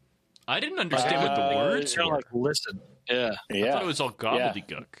age. I didn't understand what the words Kind of were. like listen. Yeah. I thought it was all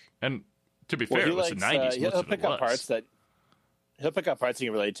gobbledygook. And to be fair, it was the 90s. He'll pick up parts that he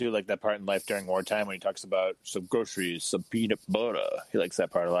can relate to, like that part in Life During Wartime when he talks about some groceries, some peanut butter. He likes that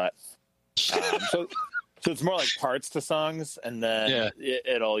part a lot. So it's more like parts to songs, and then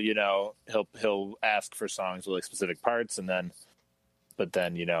it'll, he'll ask for songs with like specific parts, and then, but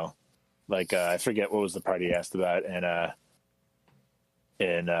then, like I forget what was the part he asked about, and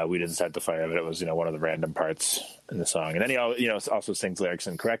We Didn't Start the Fire, but it was, one of the random parts in the song. And then he, also sings lyrics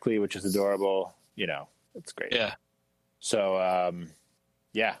incorrectly, which is adorable. It's great. Yeah. So,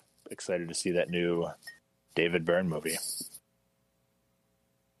 excited to see that new David Byrne movie.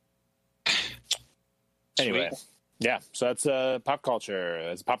 Anyway, so that's pop culture.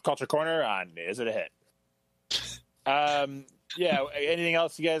 It's a pop culture corner on Is It a Hit? Anything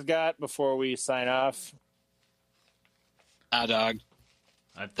else you guys got before we sign off? Dog.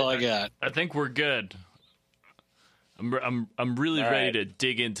 That's all I got. I think we're good. I'm really ready to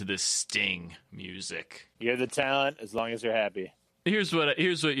dig into this Sting music. You're the talent as long as you're happy. Here's what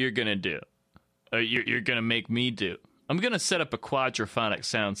you're gonna do. You're gonna make me do. I'm gonna set up a quadraphonic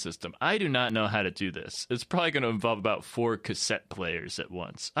sound system. I do not know how to do this. It's probably gonna involve about 4 cassette players at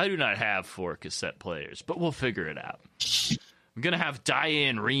once. I do not have 4 cassette players, but we'll figure it out. I'm gonna have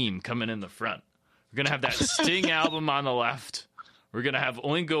Diane Rehm coming in the front. We're gonna have that Sting album on the left. We're gonna have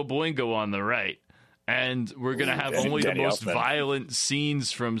Oingo Boingo on the right. And we're going to have only the most violent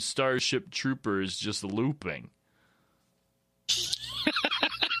scenes from Starship Troopers just looping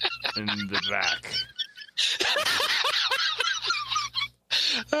in the back.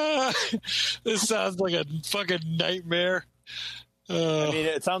 This sounds like a fucking nightmare.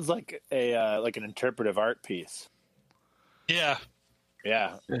 It sounds like an interpretive art piece. Yeah.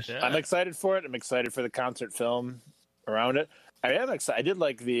 I'm excited for it. I'm excited for the concert film around it. I am excited. I did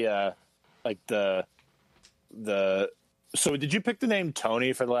like the so did you pick the name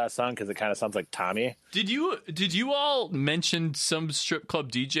Tony for the last song because it kind of sounds like Tommy? Did you all mention some strip club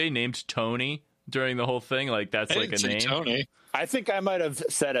DJ named Tony during the whole thing? Like that's like a name. Tony. I think I might have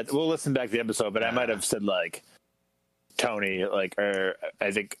said it. We'll listen back to the episode, but I might have said like Tony, or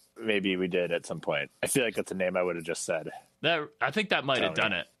I think maybe we did at some point. I feel like that's a name I would have just said. I think that might have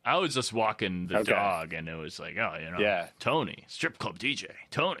done it. I was just walking the dog, and it was like, Tony, strip club DJ,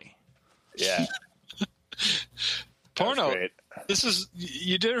 Tony. Yeah. Porno,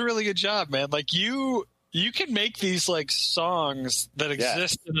 you did a really good job, man. Like you can make these like songs that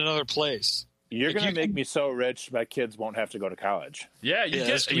exist in another place. You're going to make me so rich my kids won't have to go to college. Yeah,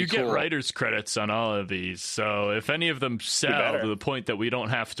 you get writer's credits on all of these. So if any of them sell to the point that we don't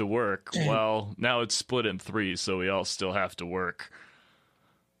have to work, well, now it's split in 3, so we all still have to work.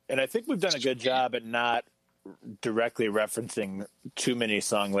 And I think we've done a good job at not directly referencing too many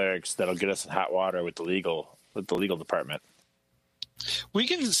song lyrics that'll get us in hot water with the legal department. We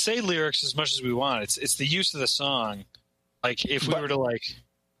can say lyrics as much as we want. It's the use of the song. Like if we were to like,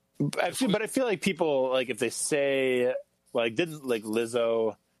 but I feel like people like if they say like didn't like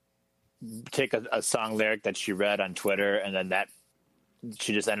Lizzo take a song lyric that she read on Twitter and then that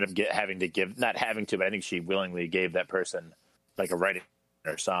she just ended up having to give not having to, but I think she willingly gave that person like a writing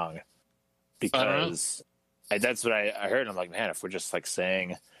her song because. That's what I heard. I'm like, man, if we're just like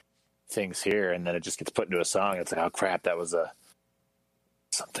saying things here and then it just gets put into a song, it's like, oh crap, that was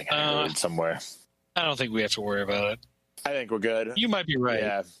something I heard somewhere. I don't think we have to worry about it. I think we're good. You might be right.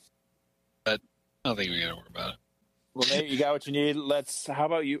 Yeah. But I don't think we got to worry about it. Well, Nate, you got what you need. How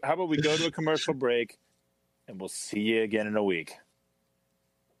about we go to a commercial break and we'll see you again in a week.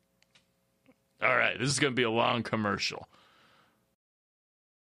 All right. This is going to be a long commercial.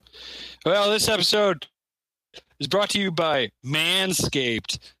 Well, this episode is brought to you by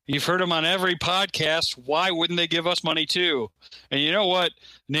Manscaped. You've heard them on every podcast. Why wouldn't they give us money too? And you know what,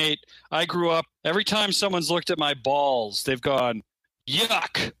 Nate? I grew up, every time someone's looked at my balls, they've gone,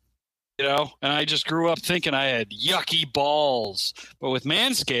 yuck. And I just grew up thinking I had yucky balls. But with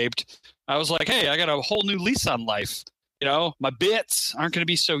Manscaped, I was like, hey, I got a whole new lease on life. My bits aren't going to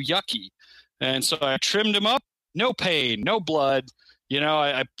be so yucky. And so I trimmed them up. No pain, no blood.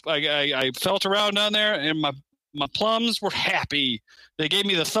 I felt around down there, and my plums were happy. They gave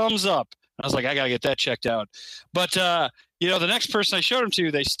me the thumbs up. I was like, I got to get that checked out. But, the next person I showed them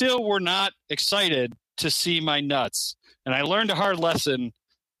to, they still were not excited to see my nuts. And I learned a hard lesson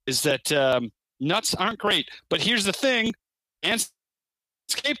is that nuts aren't great. But here's the thing. Manscaped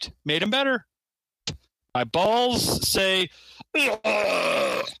Escaped, made him better. My balls say,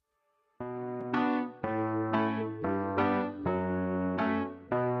 ugh.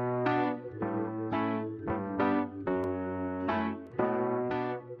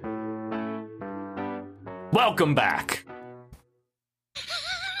 Welcome back.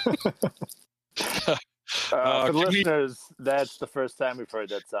 For the listeners, that's the first time we've heard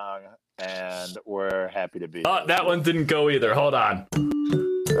that song, and we're happy to be. Oh, that one didn't go either. Hold on.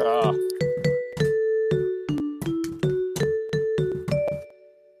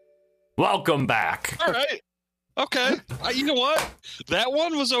 Welcome back. All right. Okay. You know what? That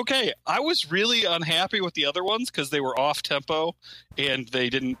one was okay. I was really unhappy with the other ones because they were off tempo and they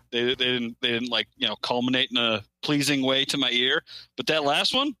didn't like, culminate in a pleasing way to my ear. But that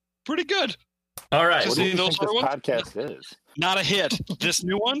last one, pretty good. All right. What do you think this podcast is? Not a hit. This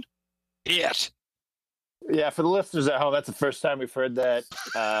new one, hit. Yeah, for the listeners at home, that's the first time we've heard that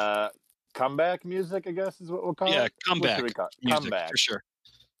comeback music, I guess is what we'll call it. Yeah, comeback. What should we call it? Music, Comeback. for sure.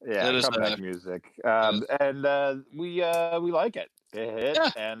 Yeah, comeback music. And we like it. It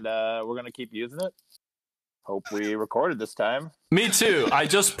hit, and we're going to keep using it. Hope we recorded this time. Me too. I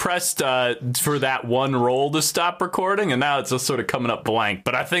just pressed for that one roll to stop recording, and now it's just sort of coming up blank.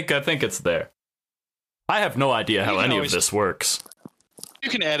 But I think it's there. I have no idea how any of this works. You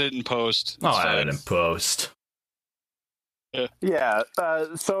can edit in post. I'll edit in post. Yeah.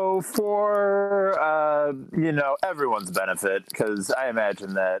 So for everyone's benefit, because I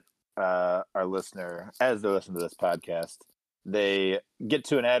imagine that our listener, as they listen to this podcast, they get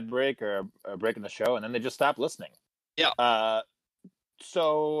to an ad break or a break in the show, and then they just stop listening. Yeah.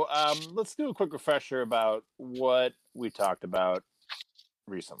 So let's do a quick refresher about what we talked about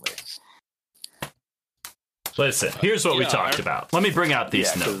recently. Listen, here's what we talked about. Let me bring out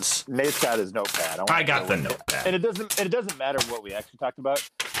these notes. Nate's got his notepad. I got the notepad. And it doesn't matter what we actually talked about.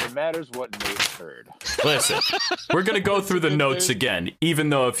 It matters what Nate heard. Listen, we're going to go through the notes again, even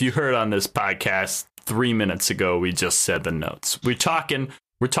though if you heard on this podcast 3 minutes ago, we just said the notes. We're talking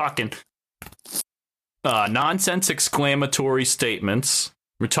nonsense exclamatory statements.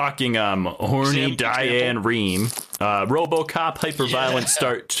 We're talking horny Diane Rehm, RoboCop,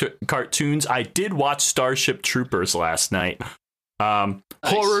 hyperviolent cartoons. I did watch Starship Troopers last night.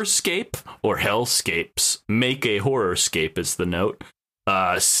 Horrorscape or Hellscapes. Make a horrorscape is the note.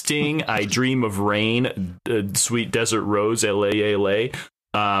 Sting, I Dream of Rain, Sweet Desert Rose, LA,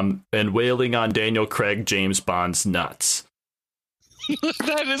 and Wailing on Daniel Craig, James Bond's Nuts.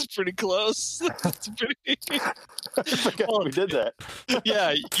 That is pretty close. That's pretty. I forgot we did that.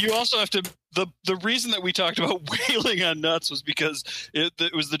 Yeah, you also have to. The reason that we talked about Wailing on Nuts was because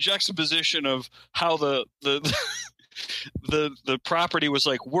it was the juxtaposition of how the property was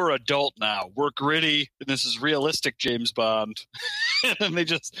like, we're adult now, we're gritty, and this is realistic James Bond, and they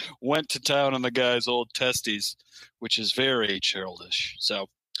just went to town on the guy's old testes, which is very childish. So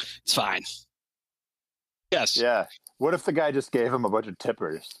it's fine. Yes. Yeah. What if the guy just gave him a bunch of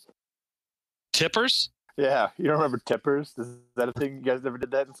tippers? Tippers? Yeah, you don't remember tippers? Is that a thing? You guys never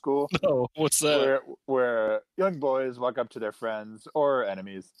did that in school? No. What's that? Where young boys walk up to their friends or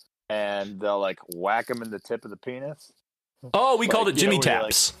enemies, and they'll like whack them in the tip of the penis. Oh, we called it Jimmy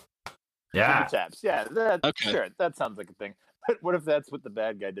Taps. Yeah, Jimmy Taps. Yeah, okay. Sure, that sounds like a thing. But what if that's what the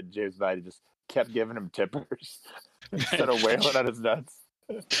bad guy did? James Bond, he just kept giving him tippers instead of wailing on his nuts.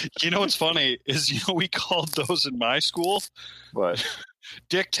 You know what's funny is, we called those in my school What?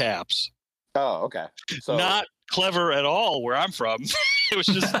 Dick Taps. Oh, okay. So not clever at all where I'm from. It was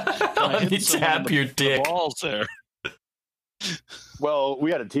just let me tap your dick. The balls there. Well,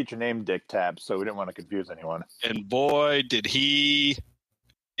 we had a teacher named Dick Taps, so we didn't want to confuse anyone. And boy, did he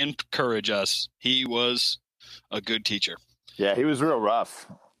encourage us. He was a good teacher. Yeah, he was real rough.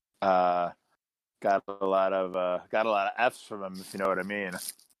 Got a lot of F's from him, if you know what I mean.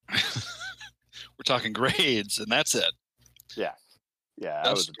 We're talking grades, and that's it. Yeah,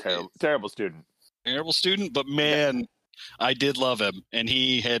 I was a terrible student. Terrible student, but man, I did love him, and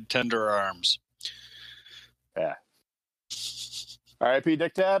he had tender arms. Yeah. R.I.P.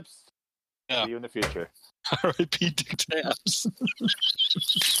 Dick Taps. Yeah. See you in the future. R.I.P. Dick Taps.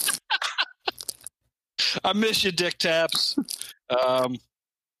 I miss you, Dick Taps.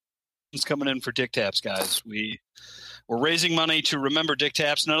 It's coming in for Dick Taps, guys. We're raising money to remember Dick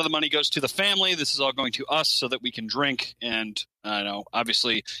Taps. None of the money goes to the family. This is all going to us so that we can drink and,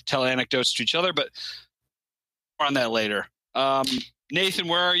 obviously tell anecdotes to each other, but more on that later. Nathan,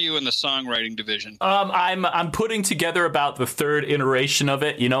 where are you in the songwriting division? I'm putting together about the third iteration of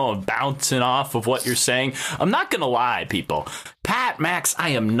it, I'm bouncing off of what you're saying. I'm not going to lie, people. Pat, Max,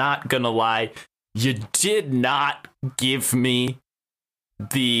 I am not going to lie. You did not give me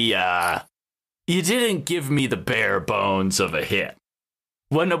you didn't give me the bare bones of a hit.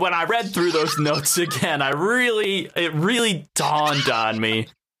 When I read through those notes again, it really dawned on me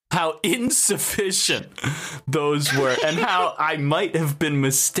how insufficient those were, and how I might have been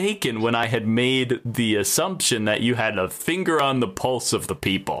mistaken when I had made the assumption that you had a finger on the pulse of the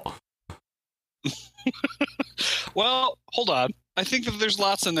people. Well, hold on. I think that there's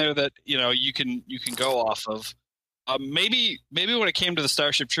lots in there that you can go off of. Maybe when it came to the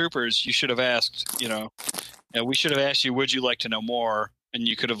Starship Troopers, you should have asked. We should have asked you, would you like to know more? And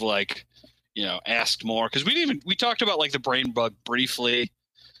you could have asked more, because we talked about like the brain bug briefly.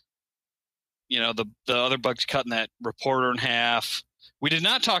 The other bugs cutting that reporter in half. We did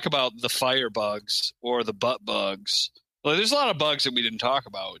not talk about the fire bugs or the butt bugs. Well, there's a lot of bugs that we didn't talk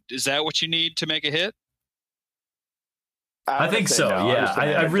about. Is that what you need to make a hit? I think so. No, yeah,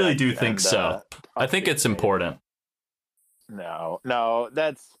 I really do think so. I think it's important. No,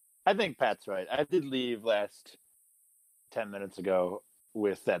 I think Pat's right. I did leave last 10 minutes ago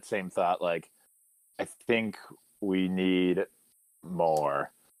with that same thought. Like, I think we need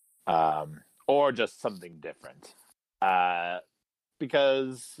more, or just something different.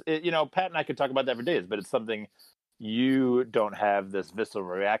 Because Pat and I could talk about that for days, but it's something you don't have this visceral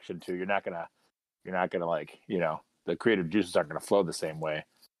reaction to. You're not gonna the creative juices aren't gonna flow the same way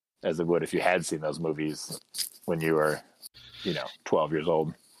as it would if you had seen those movies when you were 12 years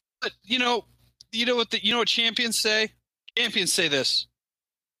old. But what champions say? Champions say this,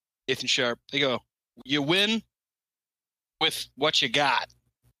 Nathan Sharp. They go, you win with what you got.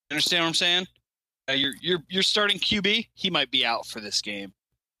 Understand what I'm saying? You're starting QB. He might be out for this game.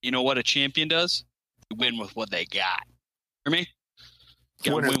 You know what a champion does? They win with what they got. Hear me?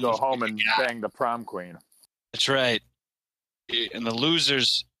 Winners go home and bang the prom queen. That's right. And the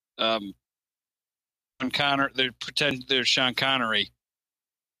losers, Sean Connery, they pretend they're Sean Connery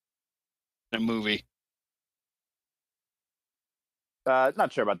in a movie.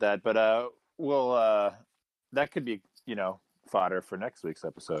 Not sure about that, but we'll that could be fodder for next week's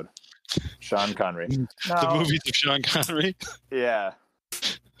episode. Sean Connery. The movies of Sean Connery. Yeah.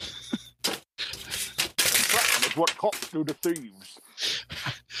 It's what cops do to thieves.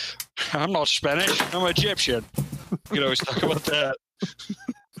 I'm not Spanish. I'm Egyptian. You can always talk about that.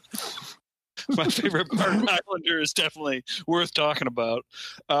 My favorite part of Highlander is definitely worth talking about.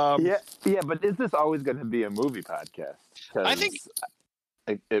 Yeah, but is this always going to be a movie podcast? I think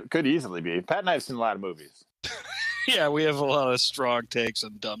it could easily be. Pat and I have seen a lot of movies. Yeah, we have a lot of strong takes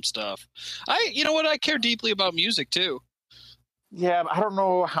and dumb stuff. I care deeply about music too. Yeah, I don't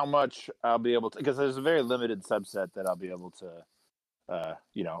know how much I'll be able to, because there's a very limited subset that I'll be able to,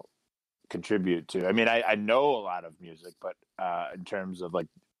 contribute to. I mean, I know a lot of music, but in terms of like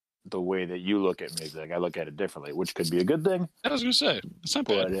the way that you look at music, I look at it differently, which could be a good thing. I was going to say, it's not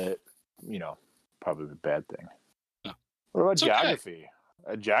bad. But, probably a bad thing. No. What about geography?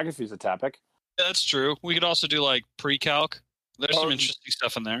 Okay. Geography is a topic. Yeah, that's true. We could also do like pre-calc. There's some interesting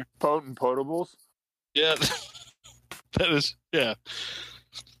stuff in there. Potent potables. Yeah, that is. Yeah.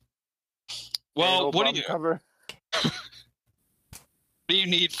 Well, what do you cover? What do you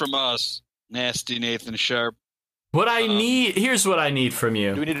need from us, Nasty Nathan Sharp? What I need, here's what I need from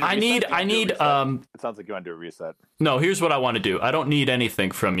you. Do we need I need it sounds like you want to do a reset. No, here's what I want to do. I don't need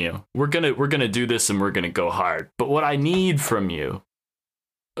anything from you. We're gonna do this and we're gonna go hard. But what I need from you,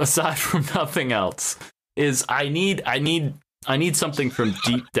 aside from nothing else, is I need something from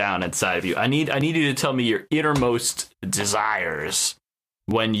deep down inside of you. I need you to tell me your innermost desires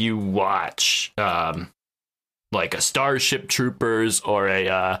when you watch like a Starship Troopers or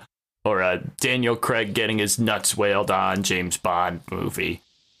a Daniel Craig getting his nuts wailed on James Bond movie.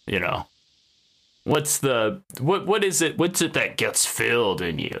 What's it that gets filled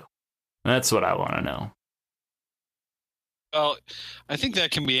in you? That's what I want to know. Well, I think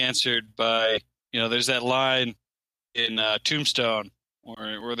that can be answered by, there's that line in Tombstone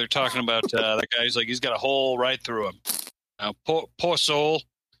where they're talking about that guy. He's like, he's got a hole right through him. Poor soul.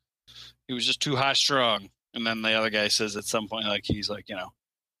 He was just too high strung. And then the other guy says at some point, like, he's like,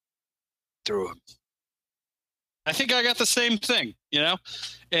 through him. I think I got the same thing,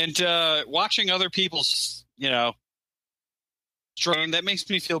 and watching other people's, struggling, that makes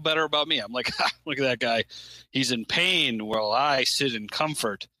me feel better about me. I'm like, look at that guy. He's in pain while I sit in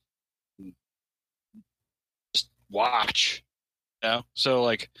comfort. Just watch, So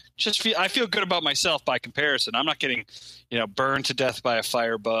like, I feel good about myself by comparison. I'm not getting, burned to death by a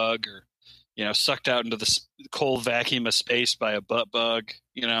fire bug or, sucked out into the cold vacuum of space by a butt bug.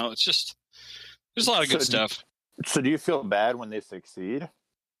 It's just, there's a lot of good stuff. So do you feel bad when they succeed?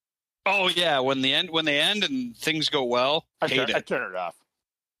 Oh yeah, when they end and things go well, I turn it off.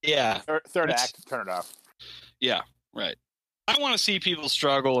 Yeah. Third act, turn it off. Yeah, right. I want to see people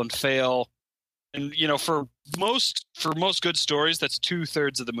struggle and fail. And, for most good stories, that's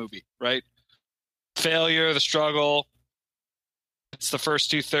 2/3 of the movie, right? Failure, the struggle, it's the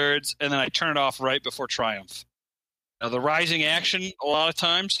first 2/3, and then I turn it off right before triumph. Now, the rising action, a lot of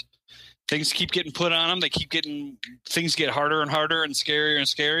times, things keep getting put on them. Things get harder and harder and scarier and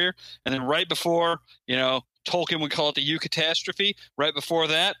scarier. And then right before, Tolkien would call it the eucatastrophe. Right before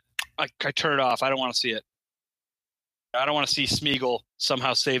that, I turn it off. I don't want to see it. I don't want to see Smeagol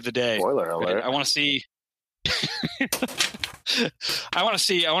somehow save the day. Spoiler alert. I want to see. I want to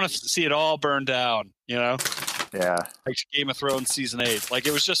see it all burn down. Yeah. Like Game of Thrones season 8. Like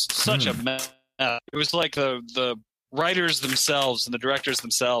it was just such a mess. It was like the writers themselves and the directors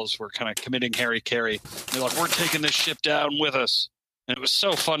themselves were kind of committing Harry Carey. They're like, we're taking this ship down with us, and it was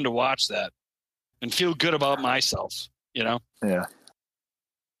so fun to watch that and feel good about myself. Yeah.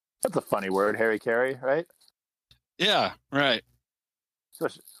 That's a funny word, Harry Carey, right? Yeah, right.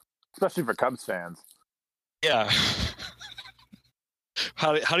 Especially for Cubs fans. Yeah.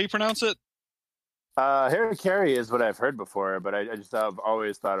 How do you pronounce it? Harry Carey is what I've heard before, but I just have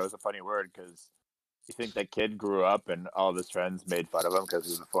always thought it was a funny word because you think that kid grew up and all of his friends made fun of him because it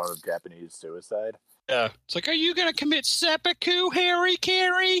was a form of Japanese suicide. Yeah. It's like, are you going to commit seppuku, Harry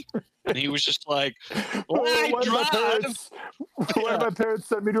Carey? And he was just like, why did my parents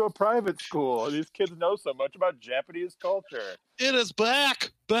send me to a private school? These kids know so much about Japanese culture. It is back.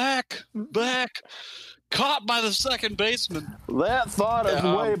 Caught by the second baseman. That thought is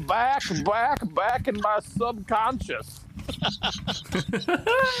way back in my subconscious.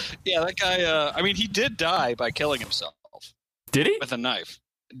 Yeah, that guy, he did die by killing himself. Did he? With a knife.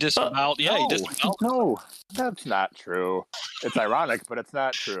 Disemboweled. He disemboweled. No, that's not true. It's ironic, but it's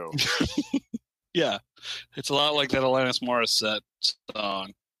not true. Yeah. It's a lot like that Alanis Morissette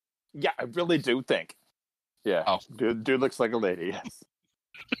song. Yeah, I really do think. Yeah. Oh. Dude looks like a lady, yes.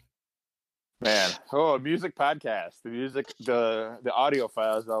 Man. Oh, a music podcast. The audio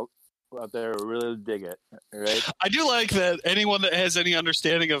files out there really dig it. Right? I do like that anyone that has any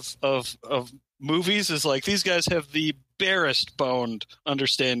understanding of movies is like, these guys have the barest boned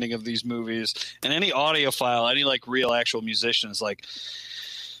understanding of these movies, and any audiophile, any like real actual musician is like,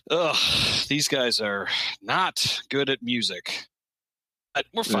 ugh, these guys are not good at music. But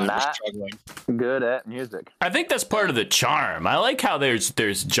we're fine. We're struggling. Good at music. I think that's part of the charm. I like how there's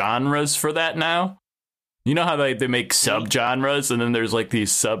genres for that now. You know how they make subgenres, and then there's like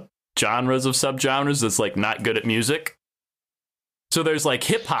these subgenres of subgenres that's like not good at music. So there's like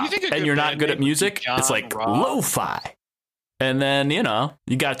hip hop, and you're not good at music. It's like lo-fi. And then,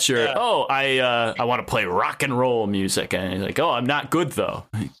 you got your, I want to play rock and roll music. And you're like, oh, I'm not good, though.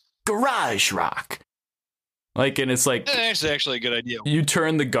 Garage rock. Like, and it's like. That's actually a good idea. You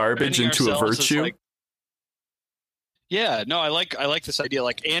turn the garbage into a virtue. Like, yeah, no, I like this idea.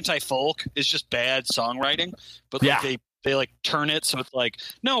 Like, anti-folk is just bad songwriting. But like, they like turn it so it's like,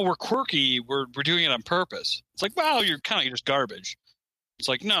 no, we're quirky. We're doing it on purpose. It's like, wow, you're just garbage. It's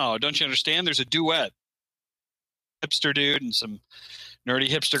like, no, don't you understand? There's a duet. Hipster dude and some nerdy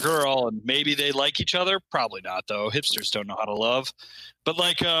hipster girl, and maybe they like each other. Probably not, though. Hipsters don't know how to love. But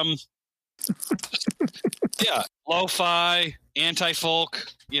like, yeah, lo-fi, anti-folk,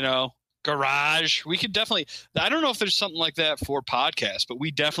 garage. We could definitely. I don't know if there's something like that for podcasts, but we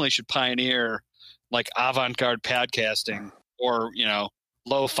definitely should pioneer like avant-garde podcasting or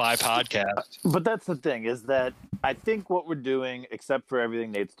lo-fi podcast. But that's the thing, is that I think what we're doing, except for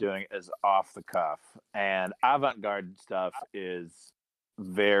everything Nate's doing, is off the cuff. And avant-garde stuff is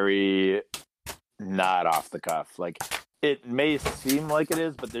very not off the cuff. Like, it may seem like it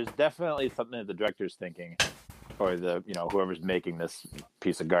is, but there's definitely something that the director's thinking, or the whoever's making this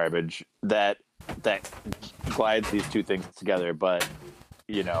piece of garbage, that glides these two things together. But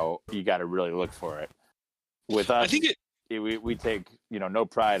you got to really look for it. With us, I think we take no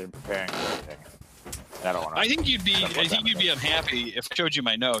pride in preparing for anything. I don't want to. I think you'd be unhappy if I showed you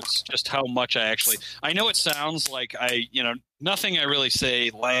my notes. Just how much I know it sounds like nothing I really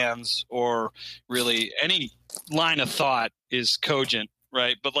say lands, or really any line of thought is cogent,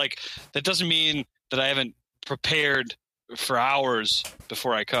 right? But like, that doesn't mean that I haven't prepared for hours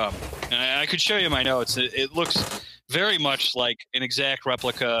before I come. And I could show you my notes. It looks very much like an exact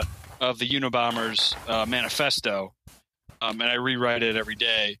replica of the Unabomber's manifesto. And I rewrite it every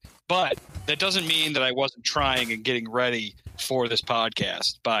day. But that doesn't mean that I wasn't trying and getting ready for this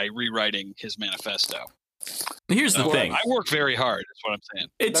podcast by rewriting his manifesto. Here's the thing. I work very hard, is what I'm saying.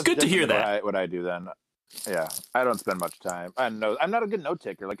 That's good to hear that. What I do then. Yeah, I don't spend much time. I'm not a good note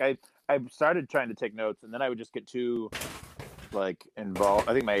taker. Like, I started trying to take notes, and then I would just get too like involved.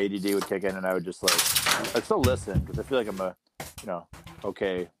 I think my ADD would kick in, and I would just like I'd still listen because I feel like I'm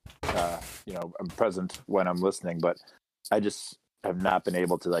okay. I'm present when I'm listening, but I just have not been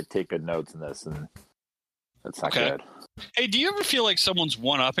able to like take good notes in this, and that's not good. Hey, do you ever feel like someone's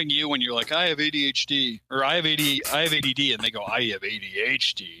one-upping you when you're like, I have ADHD, or I have ADD, and they go, I have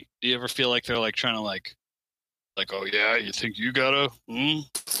ADHD? Do you ever feel like they're like trying to like, oh yeah, you think you gotta? Look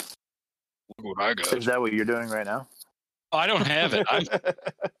what I got. Is that what you're doing right now? Oh, I don't have it.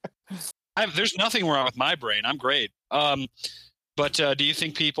 There's nothing wrong with my brain. I'm great. But do you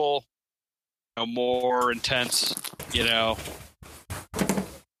think people, more intense,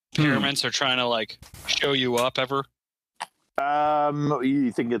 experiments are trying to like show you up ever?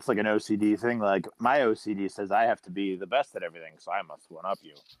 You think it's like an OCD thing? Like my OCD says I have to be the best at everything, so I must one up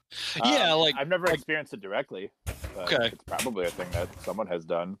you. Yeah, like I've never experienced it directly. But okay, it's probably a thing that someone has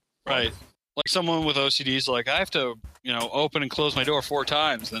done. Right. Like someone with OCD is like, I have to, open and close my door 4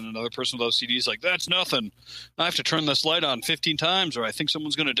 times. Then another person with OCD is like, that's nothing. I have to turn this light on 15 times, or I think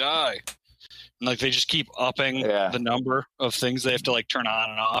someone's going to die. And like they just keep upping the number of things they have to like turn on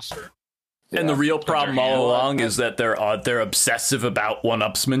and off. And the real problem all along is that they're obsessive about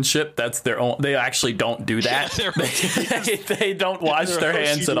one-upsmanship. That's their own. They actually don't do that. Yeah, they don't wash their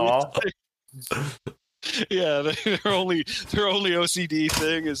hands at all. Yeah, their only OCD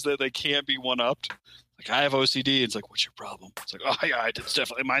thing is that they can't be one-upped. Like, I have OCD. It's like, what's your problem? It's like, oh yeah, it's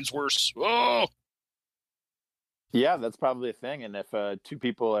definitely mine's worse. Oh. Yeah, that's probably a thing. And if 2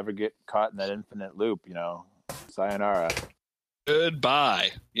 people ever get caught in that infinite loop, sayonara.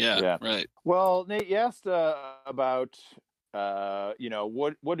 Goodbye. Yeah, right. Well, Nate, you asked about,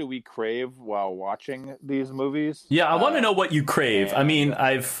 what do we crave while watching these movies? Yeah, I want to know what you crave. I mean,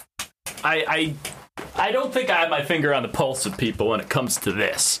 I don't think I have my finger on the pulse of people when it comes to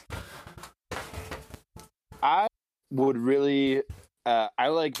this. I would really, I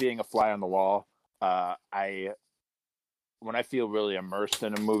like being a fly on the wall. When I feel really immersed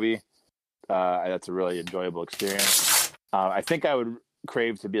in a movie, that's a really enjoyable experience. I think I would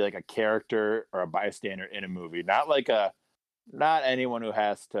crave to be like a character or a bystander in a movie, not anyone who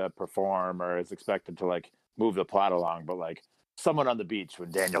has to perform or is expected to like move the plot along, but like someone on the beach when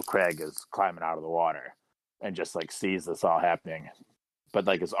Daniel Craig is climbing out of the water and just like sees this all happening, but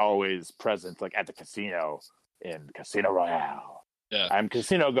like is always present, like at the casino in Casino Royale. Yeah, I'm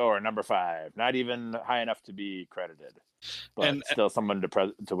casino goer number 5, not even high enough to be credited, but still someone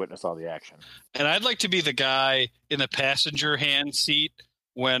to witness all the action. And I'd like to be the guy in the passenger hand seat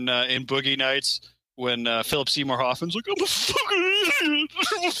when in Boogie Nights when Philip Seymour Hoffman's like, I'm a fucking idiot.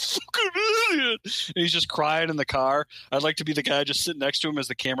 I'm a fucking idiot. And he's just crying in the car. I'd like to be the guy just sitting next to him as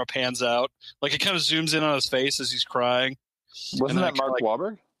the camera pans out. Like it kind of zooms in on his face as he's crying. Wasn't that Mark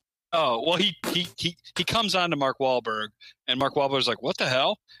Wahlberg? Oh, well, he comes on to Mark Wahlberg, and Mark Wahlberg's like, what the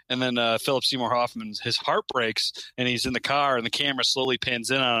hell? And then Philip Seymour Hoffman, his heart breaks, and he's in the car, and the camera slowly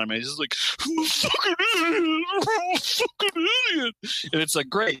pans in on him, and he's just like, I'm a fucking idiot. I'm a fucking idiot. And it's like,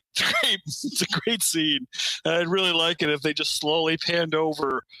 great. It's a great scene. And I'd really like it if they just slowly panned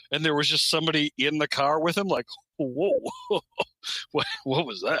over, and there was just somebody in the car with him, like, whoa, what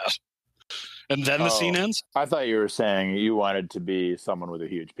was that? And then the scene ends? I thought you were saying you wanted to be someone with a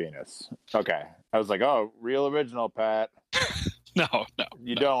huge penis. Okay. I was like, oh, real original, Pat. No.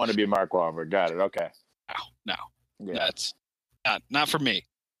 You don't want to be Mark Wahlberg. Got it. Okay. No. Yeah. That's not for me.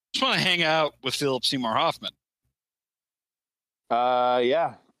 Just want to hang out with Philip Seymour Hoffman.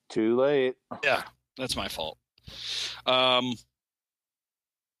 Yeah. Too late. Yeah, that's my fault. That's,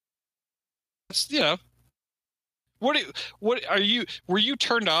 What are you? Were you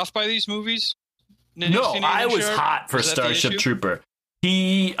turned off by these movies? No, I was hot for Starship Trooper.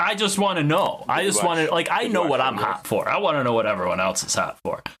 I just want to know. I just want to, I know what I'm hot for. I want to know what everyone else is hot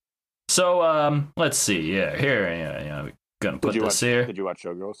for. So, let's see. Yeah, here, gonna put this here. Did you watch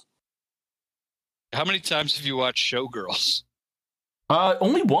Showgirls? How many times have you watched Showgirls?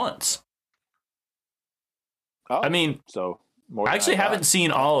 Only once. Oh, I mean, so I actually haven't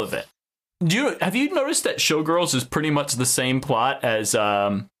seen all of it. Have you noticed that Showgirls is pretty much the same plot as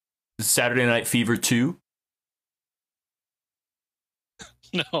Saturday Night Fever 2?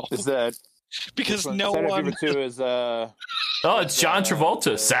 No. Is that because no Saturday one? Fever 2 is it's John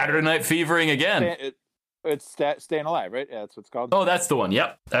Travolta. Saturday Night Fevering again. It's Staying Alive, right? Yeah, that's what it's called. Oh, that's the one.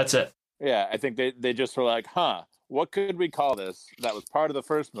 Yep, that's it. Yeah, I think they just were like, what could we call this? That was part of the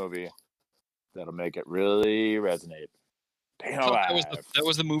first movie. That'll make it really resonate. That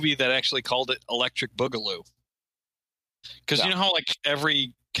was the movie that actually called it Electric Boogaloo. Because you know how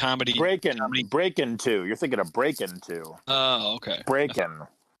every comedy Breakin' 2. You're thinking of Breakin' 2. Oh, okay. Breakin'.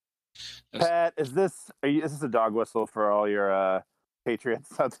 Pat, is this a dog whistle for all your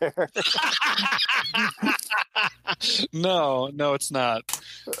Patriots out there? No, it's not.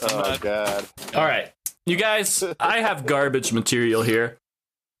 Oh, God. All right. You guys, I have garbage material here,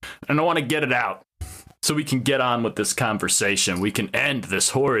 and I want to get it out so we can get on with this conversation. We can end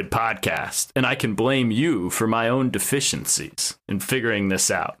this horrid podcast, and I can blame you for my own deficiencies in figuring this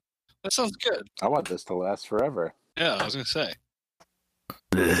out. That sounds good. I want this to last forever. Yeah, I was going to say.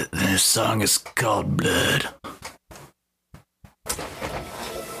 This song is called Blood.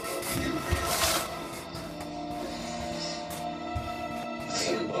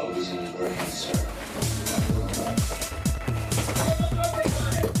 Bug was in his brain, sir.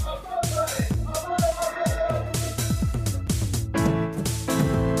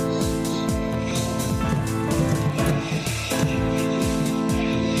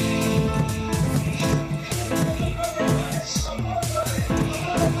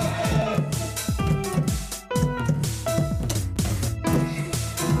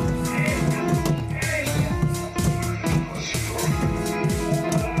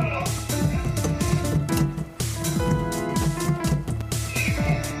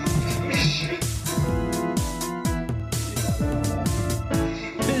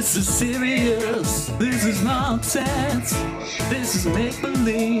 This is serious, this is nonsense, this is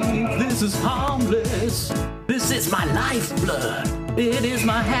make-believe, this is harmless, this is my lifeblood, it is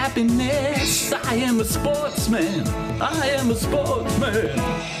my happiness, I am a sportsman, I am a sportsman.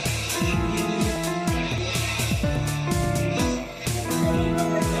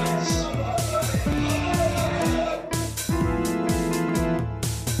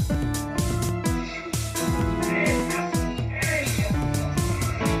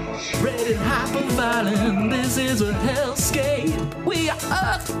 Rated hyper-violent, this is a hellscape. We are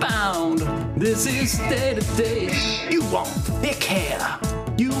earthbound, this is day-to-day. You want thick hair,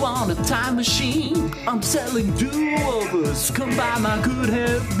 you want a time machine. I'm selling do-overs, come by my could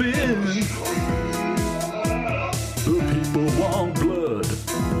have been. The people want blood.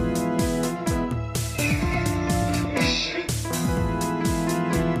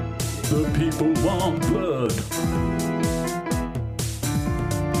 The people want blood.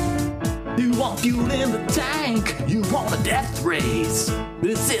 You want fuel in the tank, you want a death race.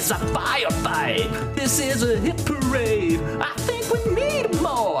 This is a firefight, this is a hit parade. I think we need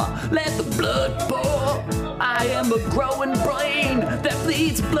more, let the blood pour. I am a growing brain that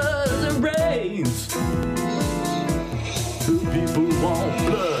bleeds blood and brains. The people want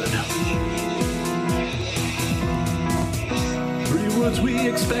blood. 3 words we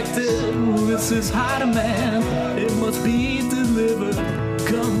expected, this is high demand. It must be delivered.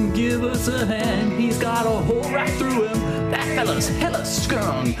 Come give us a hand. He's got a hole right through him. That fella's hella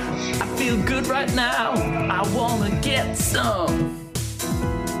strong. I feel good right now. I wanna get some.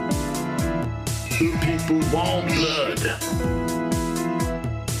 The people want blood.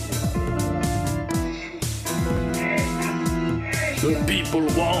 The people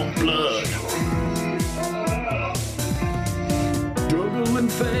want blood. Struggle and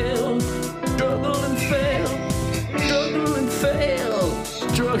fail. Struggle and fail. Struggle and fail.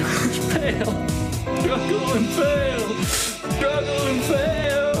 Struggle and fail, struggle and fail, struggle and fail.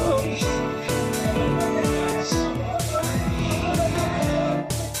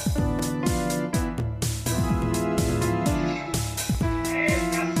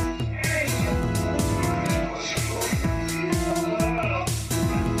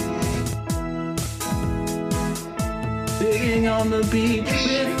 Sitting on the beach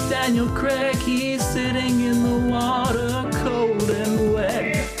with Daniel Craig, he's sitting in the water, cold and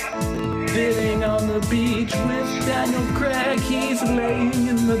wet. Sitting on the beach with Daniel Craig, he's laying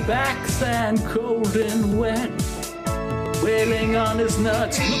in the back sand, cold and wet. Wailing on his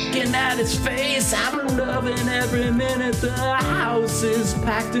nuts, looking at his face. I'm loving every minute. The house is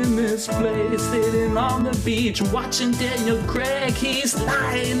packed in this place. Sitting on the beach, watching Daniel Craig. He's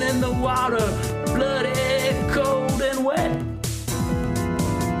lying in the water, bloody, cold and wet.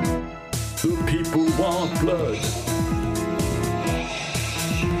 The people want blood.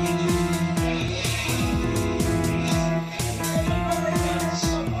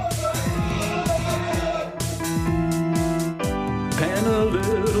 And a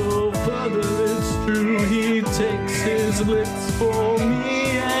little further, it's true, he takes his licks for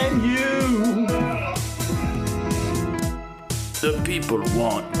me and you. The people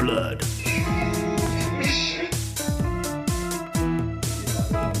want blood.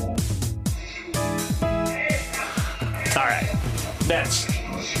 Alright,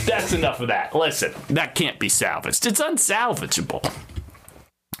 that's enough of that. Listen, that can't be salvaged. It's unsalvageable.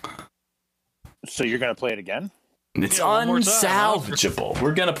 So you're going to play it again? It's one more time, unsalvageable.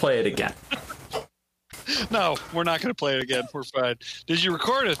 We're going to play it again. No, we're not going to play it again. We're fine. Did you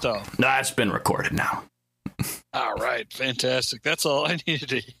record it, though? No, it's been recorded now. All right. Fantastic. That's all I needed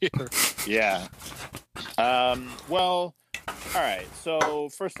to hear. Yeah. Well, all right. So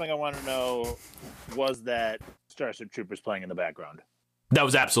first thing I want to know was that Starship Troopers playing in the background. That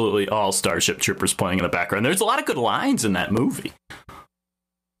was absolutely all Starship Troopers playing in the background. There's a lot of good lines in that movie.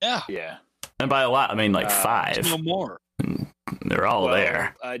 Yeah. Yeah. And by a lot, I mean like 5. No more. They're all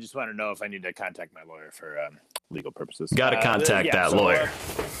there. I just want to know if I need to contact my lawyer for legal purposes. Got to contact that lawyer.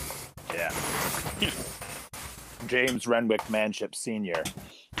 Yeah. James Renwick Manship Sr.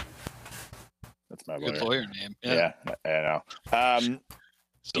 That's my Good lawyer. lawyer name. Yeah, I know.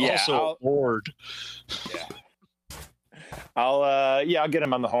 Also Lord. Yeah. I'll get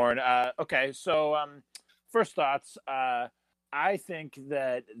him on the horn. Okay, so first thoughts. I think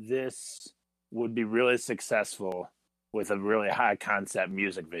that this would be really successful with a really high concept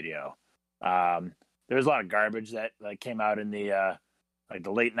music video. There's a lot of garbage that came out in the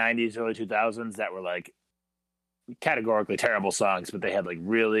the late 90s, early 2000s that were categorically terrible songs, but they had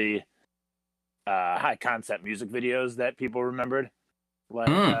really high concept music videos that people remembered.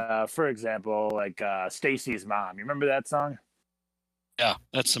 For example, Stacy's Mom. You remember that song? Yeah,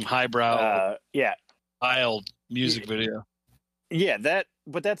 that's some highbrow, wild music video. Yeah, that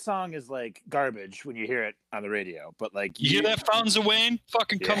song is garbage when you hear it on the radio. But you hear that, Fountains of Wayne?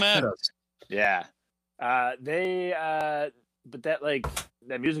 Fucking come at us. Yeah, but that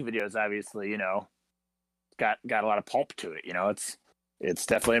music video is obviously got a lot of pulp to it. It's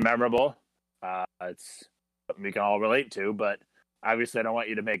definitely memorable. It's something we can all relate to, but obviously I don't want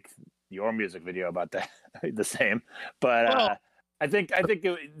you to make your music video about that the same. But I think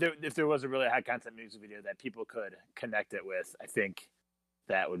if there was a really high concept music video that people could connect it with, I think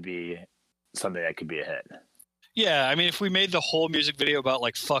that would be something that could be a hit. Yeah, I mean, if we made the whole music video about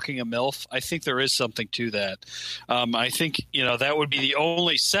fucking a MILF, I think there is something to that. I think that would be the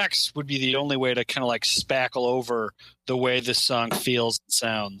only sex would be the only way to kind of spackle over the way this song feels and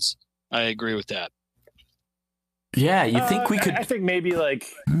sounds. I agree with that. Yeah, you think we could? I think maybe you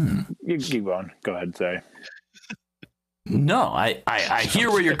keep going. Go ahead, sorry. No, I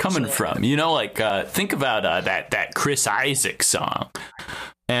hear where you're coming from. Think about that Chris Isaak song,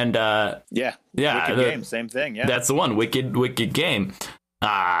 and Wicked Game, same thing. Yeah, that's the one. Wicked Game,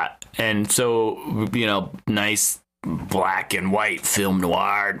 and so nice black and white film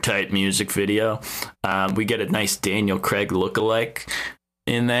noir type music video. We get a nice Daniel Craig lookalike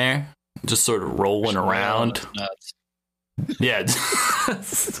in there, just sort of rolling around. Nuts. Yeah.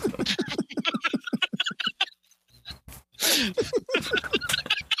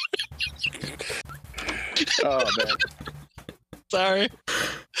 Oh man, sorry.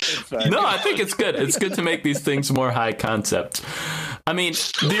 No, I think it's good. It's good to make these things more high concept. I mean,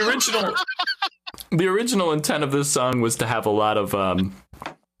 the original intent of this song was to have a lot of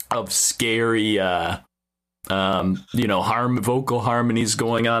scary vocal harmonies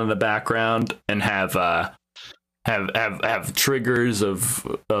going on in the background, and have triggers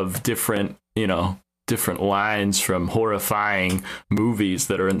of different different lines from horrifying movies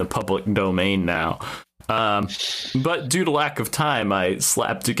that are in the public domain now. But due to lack of time, I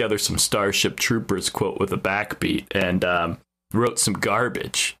slapped together some Starship Troopers quote with a backbeat and wrote some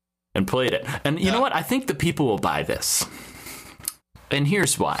garbage and played it. And you know what? I think the people will buy this. And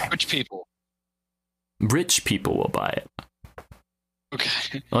here's why. Rich people. Rich people will buy it.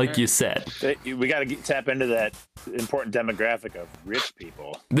 Okay. Like you said. We got to tap into that important demographic of rich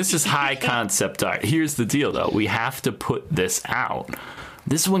people. This is high concept art. Here's the deal, though. We have to put this out.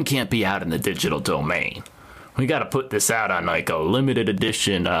 This one can't be out in the digital domain. We got to put this out on a limited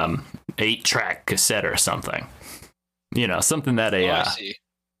edition 8-track cassette or something. Something that I see.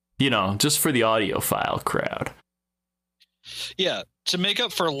 Just for the audiophile crowd. Yeah, to make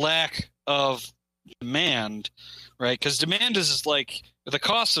up for lack of demand, right? Because demand is the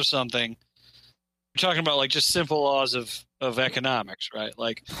cost of something. You're talking about just simple laws of economics, right?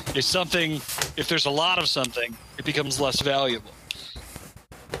 If there's a lot of something, it becomes less valuable,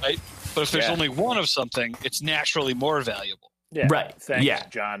 right? But if there's only one of something, it's naturally more valuable. Yeah, right. Thanks,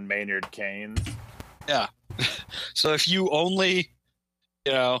 John Maynard Keynes. Yeah. So if you only,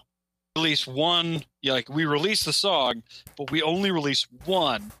 release one, we release the song, but we only release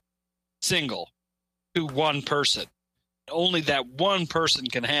one single to one person. Only that one person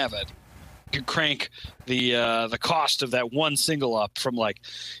can have it. You can crank the cost of that one single up from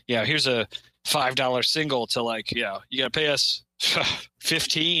here's a $5 single to you got to pay us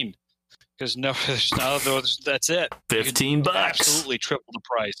 $15 Because that's it. $15. Absolutely triple the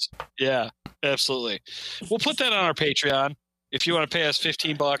price. Yeah, absolutely. We'll put that on our Patreon. If you want to pay us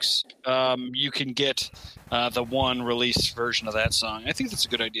 $15, you can get the one release version of that song. I think that's a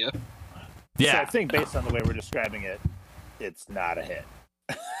good idea. Yeah. So I think based on the way we're describing it, it's not a hit.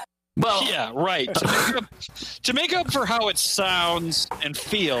 Well, Yeah, right. To make up for how it sounds and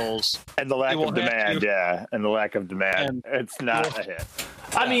feels, And the lack It will of have demand, to. yeah. And the lack of demand, And it's not a hit.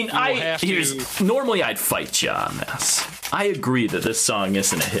 I mean, you will have to- normally I'd fight you on this. I agree that this song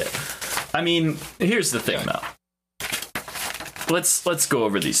isn't a hit. I mean, here's the thing, though. Let's go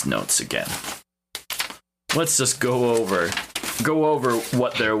over these notes again. Let's just go over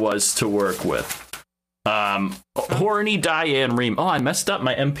what there was to work with. Horny Diane Ream. Oh, I messed up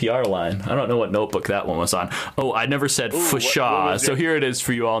my NPR line. I don't know what notebook that one was on. Oh, I never said Fashaw. So here it is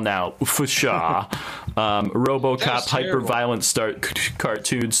for you all now. Fashaw. RoboCop, hyper-violent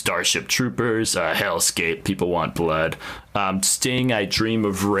cartoon, Starship Troopers, Hellscape, People Want Blood, Sting, I Dream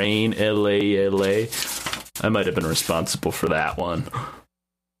of Rain, LA. I might have been responsible for that one.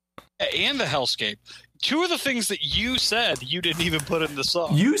 and the Hellscape. Two of the things that you said you didn't even put in the song.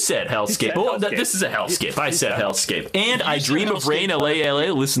 You said Hellscape. said Oh, Hellscape. this is a Hellscape. I said Hellscape. And I said Dream of Rain, Hellscape.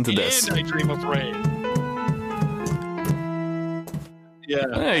 LA. Listen to this. And I Dream of Rain. Yeah.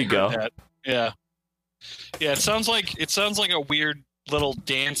 There you go. Yeah. Yeah, it sounds like a weird little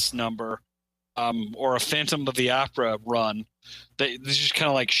dance number, or a Phantom of the Opera run that is just kind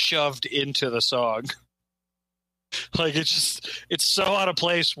of like shoved into the song. Like it's so out of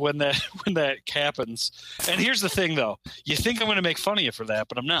place when that happens. And here's the thing, though. You think I'm going to make fun of you for that,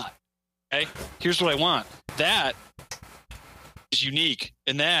 but I'm not. Okay? Here's what I want. That is unique,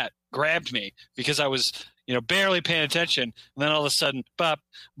 and that grabbed me because I was, barely paying attention. And then all of a sudden, bop,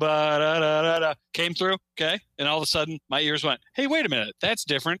 ba-da-da-da-da, came through. Okay, and all of a sudden, my ears went, "Hey, wait a minute. That's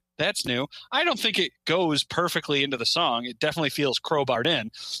different. That's new." I don't think it goes perfectly into the song. It definitely feels crowbarred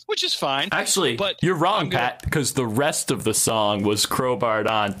in, which is fine. Actually, But you're wrong, I'm gonna- Pat, because the rest of the song was crowbarred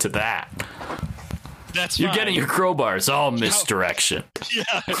on to that. That's You're fine. getting your crowbars all misdirection.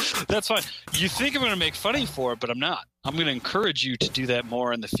 Yeah, that's fine. You think I'm going to make fun of you for it, but I'm not. I'm going to encourage you to do that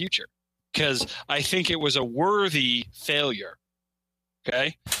more in the future because I think it was a worthy failure.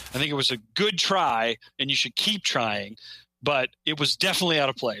 Okay? I think it was a good try, and you should keep trying, but it was definitely out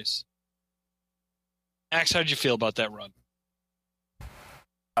of place. Axe, how did you feel about that run?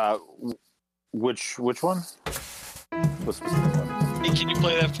 Which one? What specific one? Hey, can you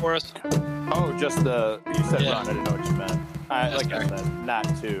play that for us? Oh, just you said Yeah. Ron, I didn't know what you meant. Like fair. I said,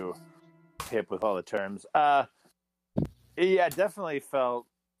 not too hip with all the terms. Yeah, definitely felt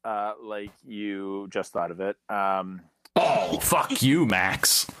like you just thought of it. Oh, fuck you,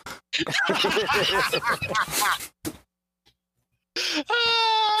 Max.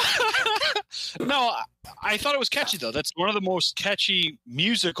 No, I thought it was catchy, though. That's one of the most catchy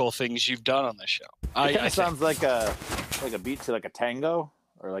musical things you've done on this show. It kind of sounds like a beat to like a tango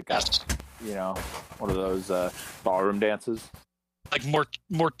or like a one of those ballroom dances. like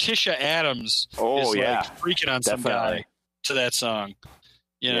Morticia Adams Oh is yeah, like freaking on some definitely. guy to that song.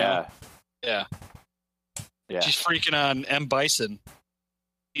 Yeah. Yeah. She's freaking on M. Bison.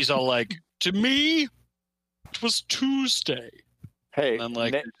 He's all like, "To me, it was Tuesday." Hey, And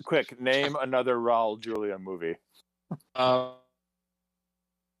like- quick, name another Raul Julia movie. Right.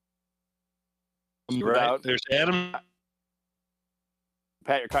 Without- There's Adam.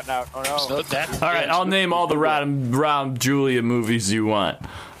 Pat, you're cutting out. Oh no. So that, All right, I'll name all the Round Julia movies you want.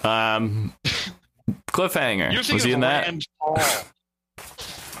 Cliffhanger. You're Was thinking he in of that? Rand Paul.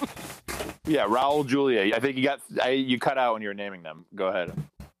 Yeah, Raul Julia. I think you cut out when you were naming them. Go ahead.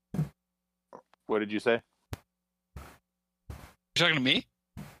 What did you say? You're talking to me?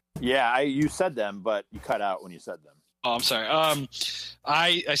 Yeah, you said them, but you cut out when you said them. Oh, I'm sorry.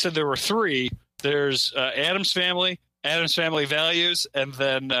 I said there were three. There's Adam's Family, Adam's Family Values, and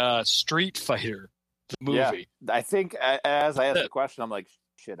then Street Fighter, the movie. Yeah, I think as I asked the question, I'm like,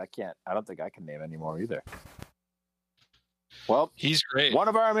 shit, I don't think I can name anymore either. Well, He's great. one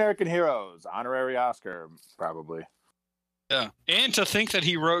of our American heroes, honorary Oscar, probably. Yeah, and to think that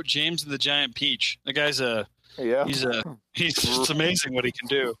he wrote James and the Giant Peach. The guy's Yeah, he's it's amazing what he can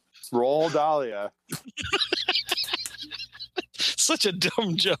do. Roll Dahlia. Such a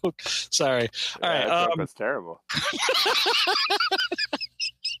dumb joke. Sorry. All right. That joke was terrible.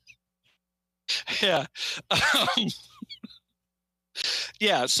 Yeah.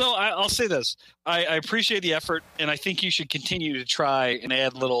 Yeah. So I'll say this. I appreciate the effort, and I think you should continue to try and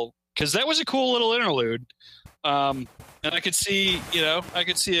add little, because that was a cool little interlude. And I could see a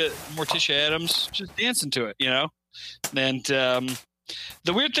Morticia Adams just dancing to it, and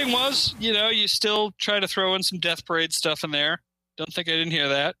The weird thing was, you still try to throw in some Death Parade stuff in there. Don't think I didn't hear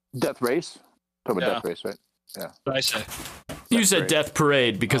that. Death Race? Talking about Death Race, right? Yeah. What I say? You said Death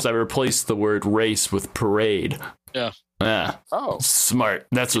Parade because I replaced the word race with parade. Yeah. Yeah. Oh. Smart.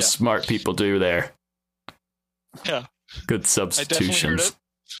 That's what smart people do there. Yeah. Good substitutions.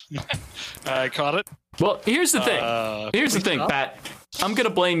 I caught it. Well, here's the thing. Pat. I'm gonna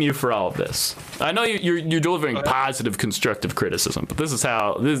blame you for all of this. I know you're delivering positive, constructive criticism, but this is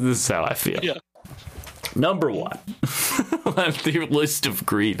how I feel. Yeah. Number one, your list of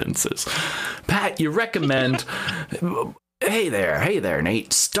grievances. Pat, you recommend, hey there,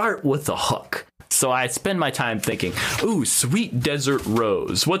 Nate, start with a hook. So I spend my time thinking, ooh, Sweet Desert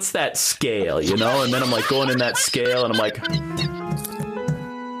Rose. What's that scale, And then I'm like going in that scale and I'm like...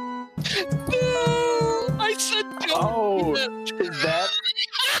 I said,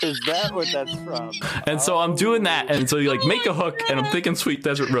 is that what that's from? And so I'm doing that, and so you like make a hook, and I'm thinking Sweet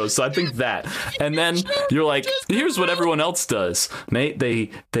Desert Rose. So I think that, and then you're like, here's what everyone else does, Nate. They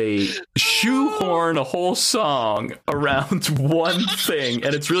shoehorn a whole song around one thing,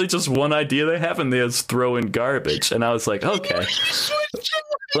 and it's really just one idea they have, and they just throw in garbage. And I was like, okay,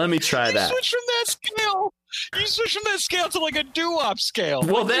 let me try that. Switch from that scale. You switched from that scale to like a doo-wop scale.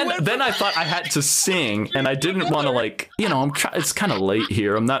 Well, then I thought I had to sing, and I didn't want to it's kind of late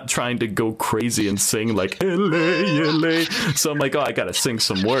here. I'm not trying to go crazy and sing like LA. So I'm like, I gotta sing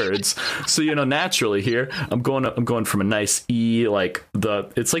some words. So naturally here, I'm going from a nice E, like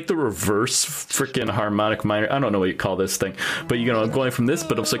it's like the reverse freaking harmonic minor. I don't know what you call this thing, but I'm going from this,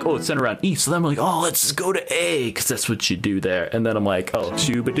 but I was like, it's centered around E. So then I'm like, let's go to A, because that's what you do there. And then I'm like,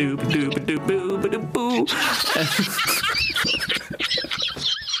 shooba doo ba doo ba doo boo ba doo boo.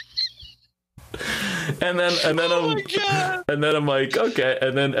 And then I'm like, okay,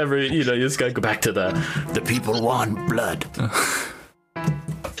 and then you just gotta go back to the people want blood.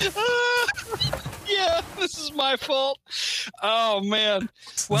 Yeah, this is my fault. Oh man.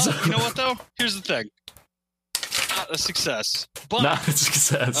 Well, you know what though? Here's the thing. Not a success. But not a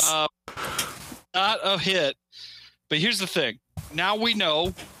success. Not a hit. But here's the thing. Now we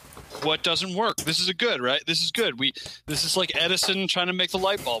know what doesn't work. This is right? This is good. This is like Edison trying to make the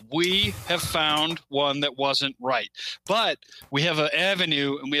light bulb. We have found one that wasn't right, but we have an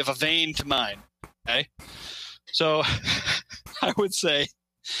avenue and we have a vein to mine. Okay, so I would say,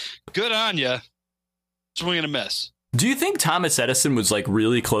 good on you. Swing and a miss. Do you think Thomas Edison was like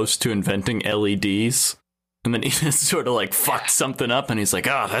really close to inventing LEDs, and then he just sort of like fucked something up, and he's like,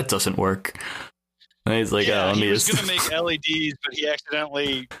 that doesn't work? And he's like, he was going to make LEDs, but he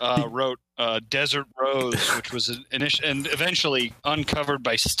accidentally wrote Desert Rose, which was and eventually uncovered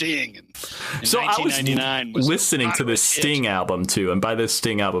by Sting in so 1999. I was listening to this Sting album, too. And by this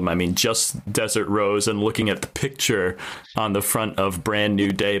Sting album, I mean just Desert Rose, and looking at the picture on the front of Brand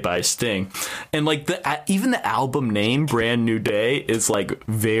New Day by Sting. And like even the album name, Brand New Day, is like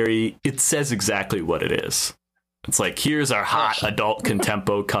it says exactly what it is. It's like, here's our hot adult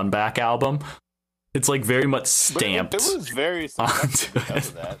contempo comeback album. It's like very much stamped. It was very onto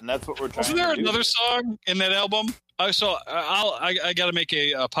that, and that's what we're trying. Wasn't there another song in that album? I got to make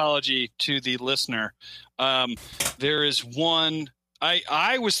a apology to the listener. There is one.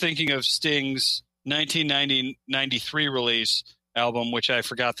 I was thinking of Sting's 1993 release album, which I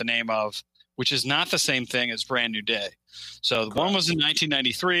forgot the name of, which is not the same thing as Brand New Day. So the one was in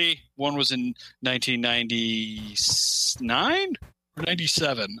 1993, one was in 1999.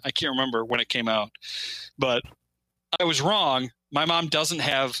 97. I can't remember when it came out, but I was wrong. My mom doesn't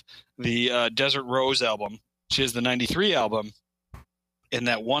have the Desert Rose album. She has the 93 album. And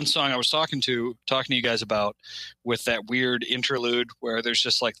that one song I was talking to you guys about, with that weird interlude where there's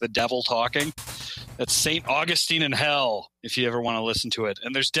just like the devil talking, that's St. Augustine in Hell, if you ever want to listen to it.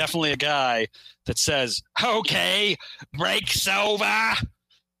 And there's definitely a guy that says, okay, break's over.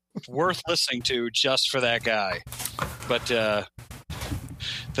 It's worth listening to just for that guy. But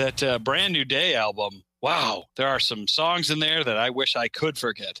that Brand New Day album, wow, there are some songs in there that I wish I could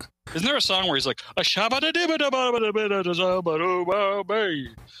forget. Isn't there a song where he's like, isn't there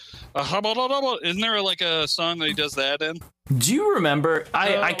like a song that he does that in? Do you remember?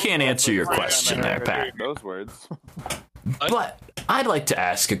 I can't answer your question there, Pat. Those words. But I'd like to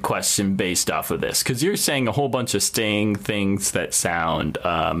ask a question based off of this, because you're saying a whole bunch of Sting things that sound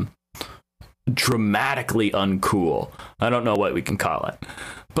dramatically uncool. I don't know what we can call it.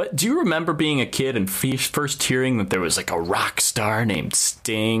 But do you remember being a kid and first hearing that there was like a rock star named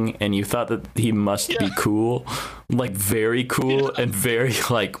Sting, and you thought that he must be cool, like very cool and very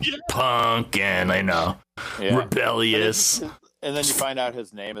like punk and rebellious. And then you find out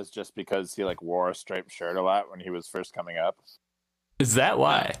his name is just because he like wore a striped shirt a lot when he was first coming up. Is that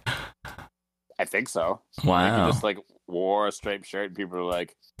why? I think so. Wow. Like, he just like wore a striped shirt, and people were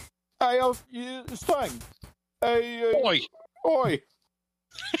like, "Hey, it's fine. Hey, Oi. oi."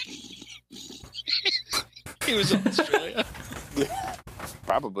 He was in Australia.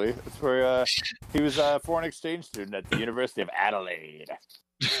 Probably. It's where he was a foreign exchange student at the University of Adelaide.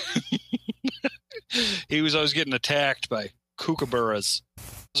 He was always getting attacked by kookaburras.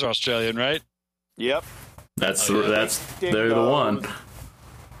 Those are Australian, right? Yep. They're the one.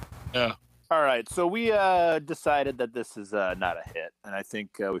 Yeah. All right, so we decided that this is not a hit, and I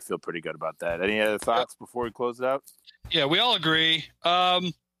think we feel pretty good about that. Any other thoughts before we close it out? Yeah, we all agree.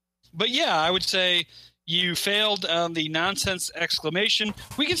 But yeah, I would say you failed on the nonsense exclamation.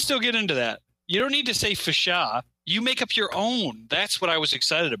 We can still get into that. You don't need to say fasha. You make up your own. That's what I was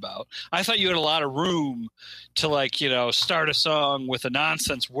excited about. I thought you had a lot of room to start a song with a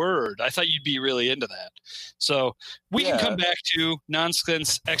nonsense word. I thought you'd be really into that. So we can come back to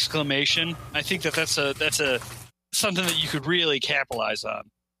nonsense exclamation. I think that's a something that you could really capitalize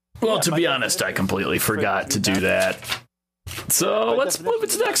on. Well, to be honest, I completely forgot to do that. So let's move it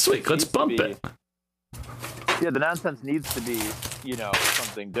to next week. Let's bump it. Yeah, the nonsense needs to be,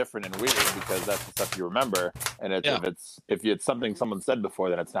 something different and weird because that's the stuff you remember. And if it's something someone said before,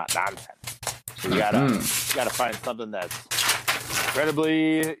 then it's not nonsense. So you gotta find something that's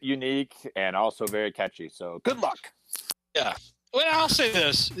incredibly unique and also very catchy. So good luck. Yeah. Well, I'll say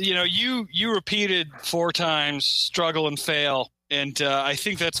this. You repeated 4 times struggle and fail, and I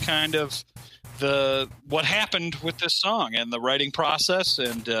think that's kind of what happened with this song and the writing process,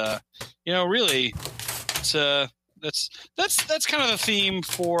 and really. That's kind of the theme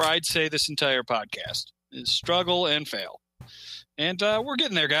for, I'd say, this entire podcast is struggle and fail. And we're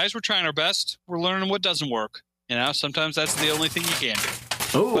getting there, guys. We're trying our best. We're learning what doesn't work. Sometimes that's the only thing you can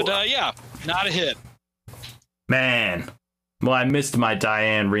do. Ooh. But not a hit. Man. Well, I missed my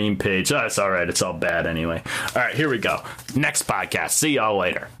Diane Rehm page. Oh, it's all right. It's all bad anyway. All right, here we go. Next podcast. See y'all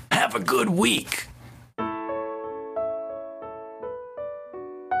later. Have a good week.